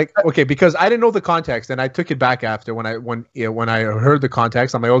 No, but like, okay, because I didn't know the context, and I took it back after when I heard the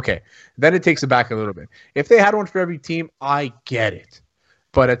context. I'm like, okay, then it takes it back a little bit. If they had one for every team, I get it,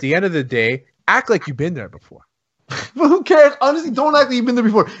 but at the end of the day, act like you've been there before. But who cares? Honestly, don't act like you've been there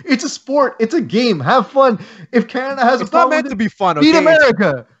before. It's a sport. It's a game. Have fun. If Canada has it's not meant to be fun. Okay? Beat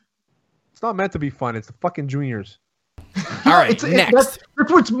America. It's not meant to be fun. It's the fucking juniors. All right, next.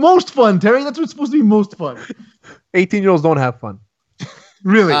 That's what's most fun, Terry. That's what's supposed to be most fun. 18-year-olds don't have fun.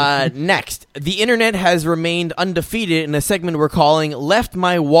 Really? Next, the internet has remained undefeated in a segment we're calling Left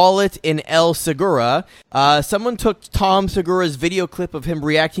My Wallet in El Segura. Someone took Tom Segura's video clip of him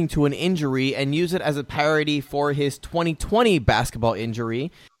reacting to an injury and used it as a parody for his 2020 basketball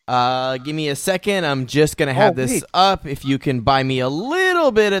injury. Give me a second. I'm just going to have this up. If you can buy me a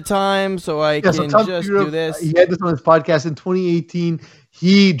little bit of time so I can just do this. He had this on his podcast in 2018.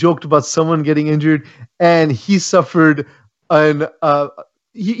 He joked about someone getting injured, and he suffered an...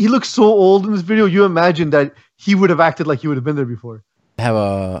 He looks so old in this video. You imagine that he would have acted like he would have been there before. I have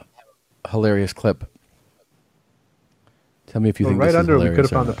a hilarious clip Tell me if you think right this under. is We could have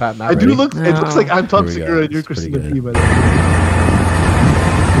hilarious found the Pat. I do look. It looks like I'm Tom Here we go. Segura and you're It's pretty Christina good. P. By the way.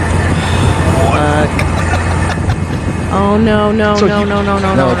 Oh no! So he-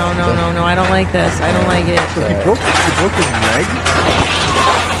 I don't like this. I don't like it. So he broke his leg.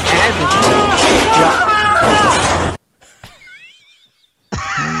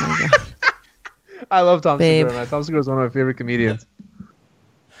 I love Tom Babe. Segura, man. Tom Segura is one of my favorite comedians.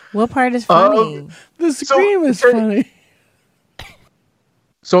 What part is funny? The scream is funny.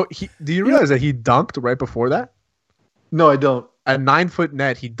 So do you realize that he dunked right before that? No, I don't. At 9-foot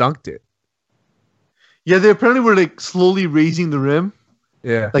net, he dunked it. Yeah, they apparently were like slowly raising the rim.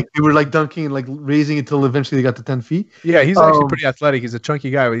 Yeah. Like they were like dunking and like raising it till eventually they got to 10 feet. Yeah, he's actually pretty athletic. He's a chunky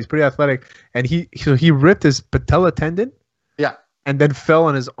guy, but he's pretty athletic. And he ripped his patella tendon. Yeah. And then fell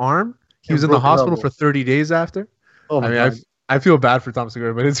on his arm. He was in the broke the hospital elbow. for 30 days after. Oh my God. I feel bad for Tom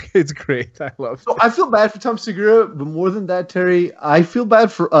Segura, but it's great. I love it. So I feel bad for Tom Segura, but more than that, Terry, I feel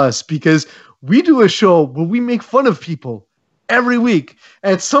bad for us because we do a show where we make fun of people every week.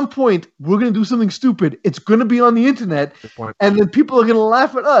 And at some point, we're going to do something stupid. It's going to be on the internet. And then people are going to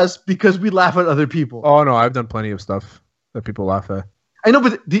laugh at us because we laugh at other people. Oh, no, I've done plenty of stuff that people laugh at. I know,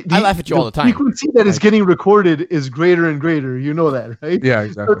 but I laugh at you all the time. The frequency that is getting recorded is greater and greater. You know that, right? Yeah,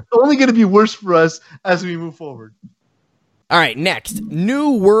 exactly. So it's only going to be worse for us as we move forward. All right, next,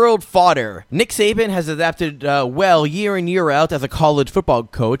 new world fodder. Nick Saban has adapted well year in, year out as a college football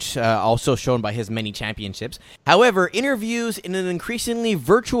coach, also shown by his many championships. However, interviews in an increasingly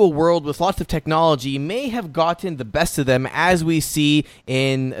virtual world with lots of technology may have gotten the best of them, as we see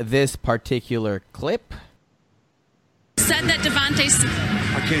in this particular clip. Said that Devontae...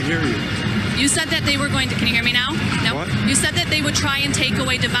 I can't hear you. You said that they were going to... Can you hear me now? No? What? You said that they would try and take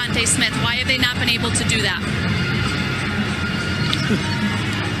away Devontae Smith. Why have they not been able to do that?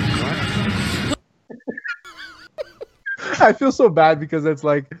 I feel so bad because it's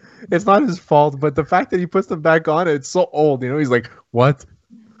like it's not his fault, but the fact that he puts them back on, it's so old. You know, he's like, what?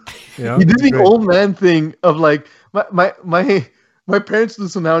 You know, He did it's the great. old man thing of like my parents do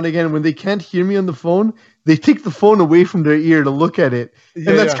this now and again when they can't hear me on the phone, they take the phone away from their ear to look at it,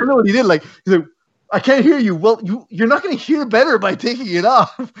 Yeah, and that's yeah. kind of what he did. Like he's like, I can't hear you. Well, you're not going to hear better by taking it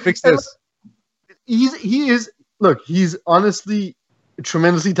off. Fix And this. He's honestly a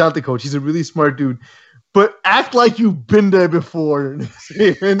tremendously talented coach. He's a really smart dude. But act like you've been there before.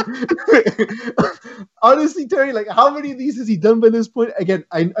 Honestly, Terry, like how many of these has he done by this point? Again,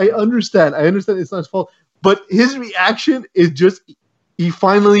 I understand. I understand it's not his fault. But his reaction is just he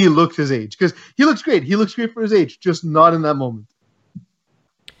finally looked his age. Because he looks great. He looks great for his age, just not in that moment.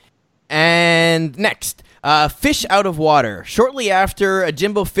 And next, fish out of water. Shortly after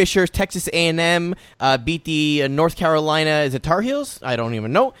Jimbo Fisher's Texas A&M beat the North Carolina, is it Tar Heels? I don't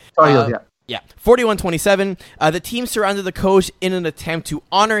even know. Tar Heels, yeah. Yeah, 41-27. The team surrounded the coach in an attempt to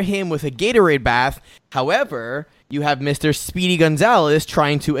honor him with a Gatorade bath. However, you have Mr. Speedy Gonzalez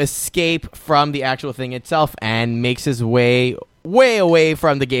trying to escape from the actual thing itself and makes his way away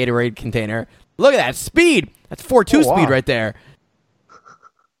from the Gatorade container. Look at that speed. That's 4.2 wow. speed right there.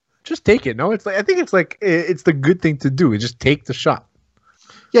 Just take it. No, it's like I think it's the good thing to do. Just take the shot.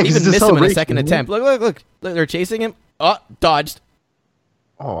 Yeah, Even it's a missed him in a celebration, second isn't it? attempt. Look. They're chasing him. Oh, dodged.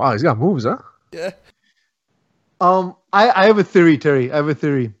 Oh, wow, he's got moves, huh? Yeah. I have a theory, Terry. I have a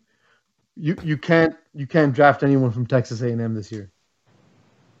theory. You can't draft anyone from Texas A&M this year.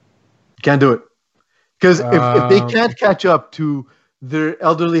 You can't do it because if they can't catch up to their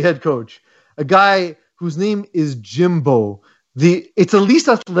elderly head coach, a guy whose name is Jimbo. It's a least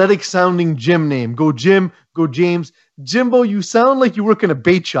athletic sounding Jim name. Go Jim. Go James. Jimbo. You sound like you work in a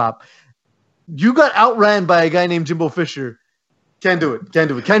bait shop. You got outran by a guy named Jimbo Fisher. Can't do it.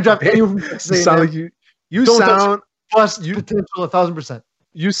 Can't draft anyone from Texas A&M. Sound like you Don't sound plus potential 1,000%.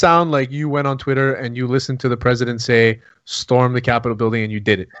 You sound like you went on Twitter and you listened to the president say storm the Capitol building and you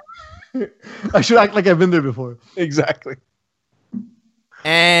did it. I should act like I've been there before. Exactly.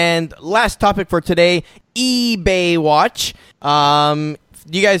 And last topic for today, eBay Watch.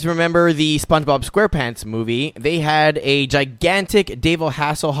 Do you guys remember the SpongeBob SquarePants movie? They had a gigantic David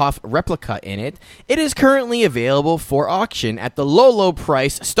Hasselhoff replica in it. It is currently available for auction at the low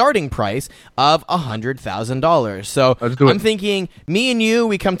starting price of $100,000. So I'm thinking, me and you,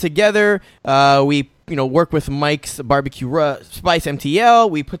 we come together, we work with Mike's Barbecue Spice MTL,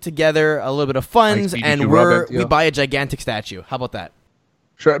 we put together a little bit of funds, and we buy a gigantic statue. How about that?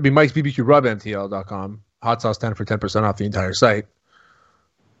 Sure, it'd be Mike's BBQ Rub MTL.com. Hot sauce 10 for 10% off the entire site.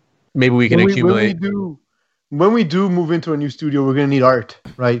 Maybe we can accumulate. When we do move into a new studio, we're going to need art,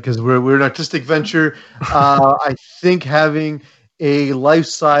 right? Because we're an artistic venture. I think having a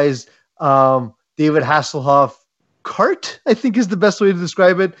life-size David Hasselhoff cart, I think is the best way to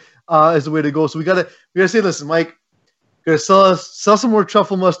describe it, is the way to go. So we gotta say, listen, Mike, gotta sell some more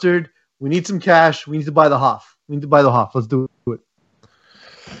truffle mustard. We need some cash. We need to buy the Hoff. Let's do it.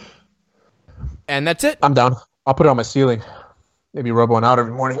 And that's it. I'm down. I'll put it on my ceiling. Maybe rub one out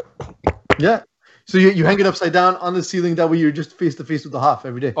every morning. Yeah. So you hang it upside down on the ceiling. That way you're just face to face with the Hoff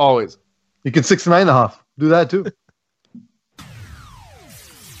every day. Always. You can 6ix9ine the Hoff. Do that too.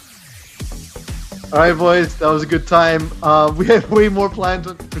 All right, boys. That was a good time. We had way more plans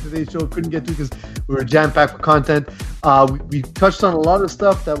for today's show. Couldn't get to because we were jam-packed with content. We touched on a lot of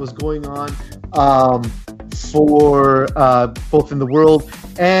stuff that was going on for both in the world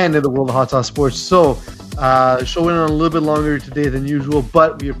and in the world of hot sauce sports. So the show went on a little bit longer today than usual,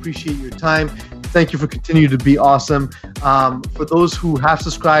 but we appreciate your time. Thank you for continuing to be awesome. For those who have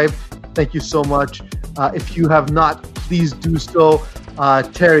subscribed, thank you so much. If you have not, please do so.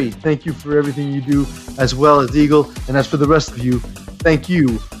 Terry, thank you for everything you do, as well as Eagle. And as for the rest of you, thank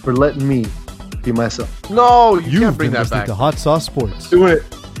you for letting me be myself. No, you can't bring that back. To Hot Sauce Sports. Doing it.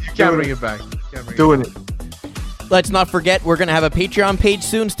 You can't bring it back. Doing it. Let's not forget, we're going to have a Patreon page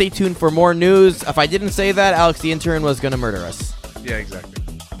soon. Stay tuned for more news. If I didn't say that, Alex the intern was going to murder us. Yeah, exactly.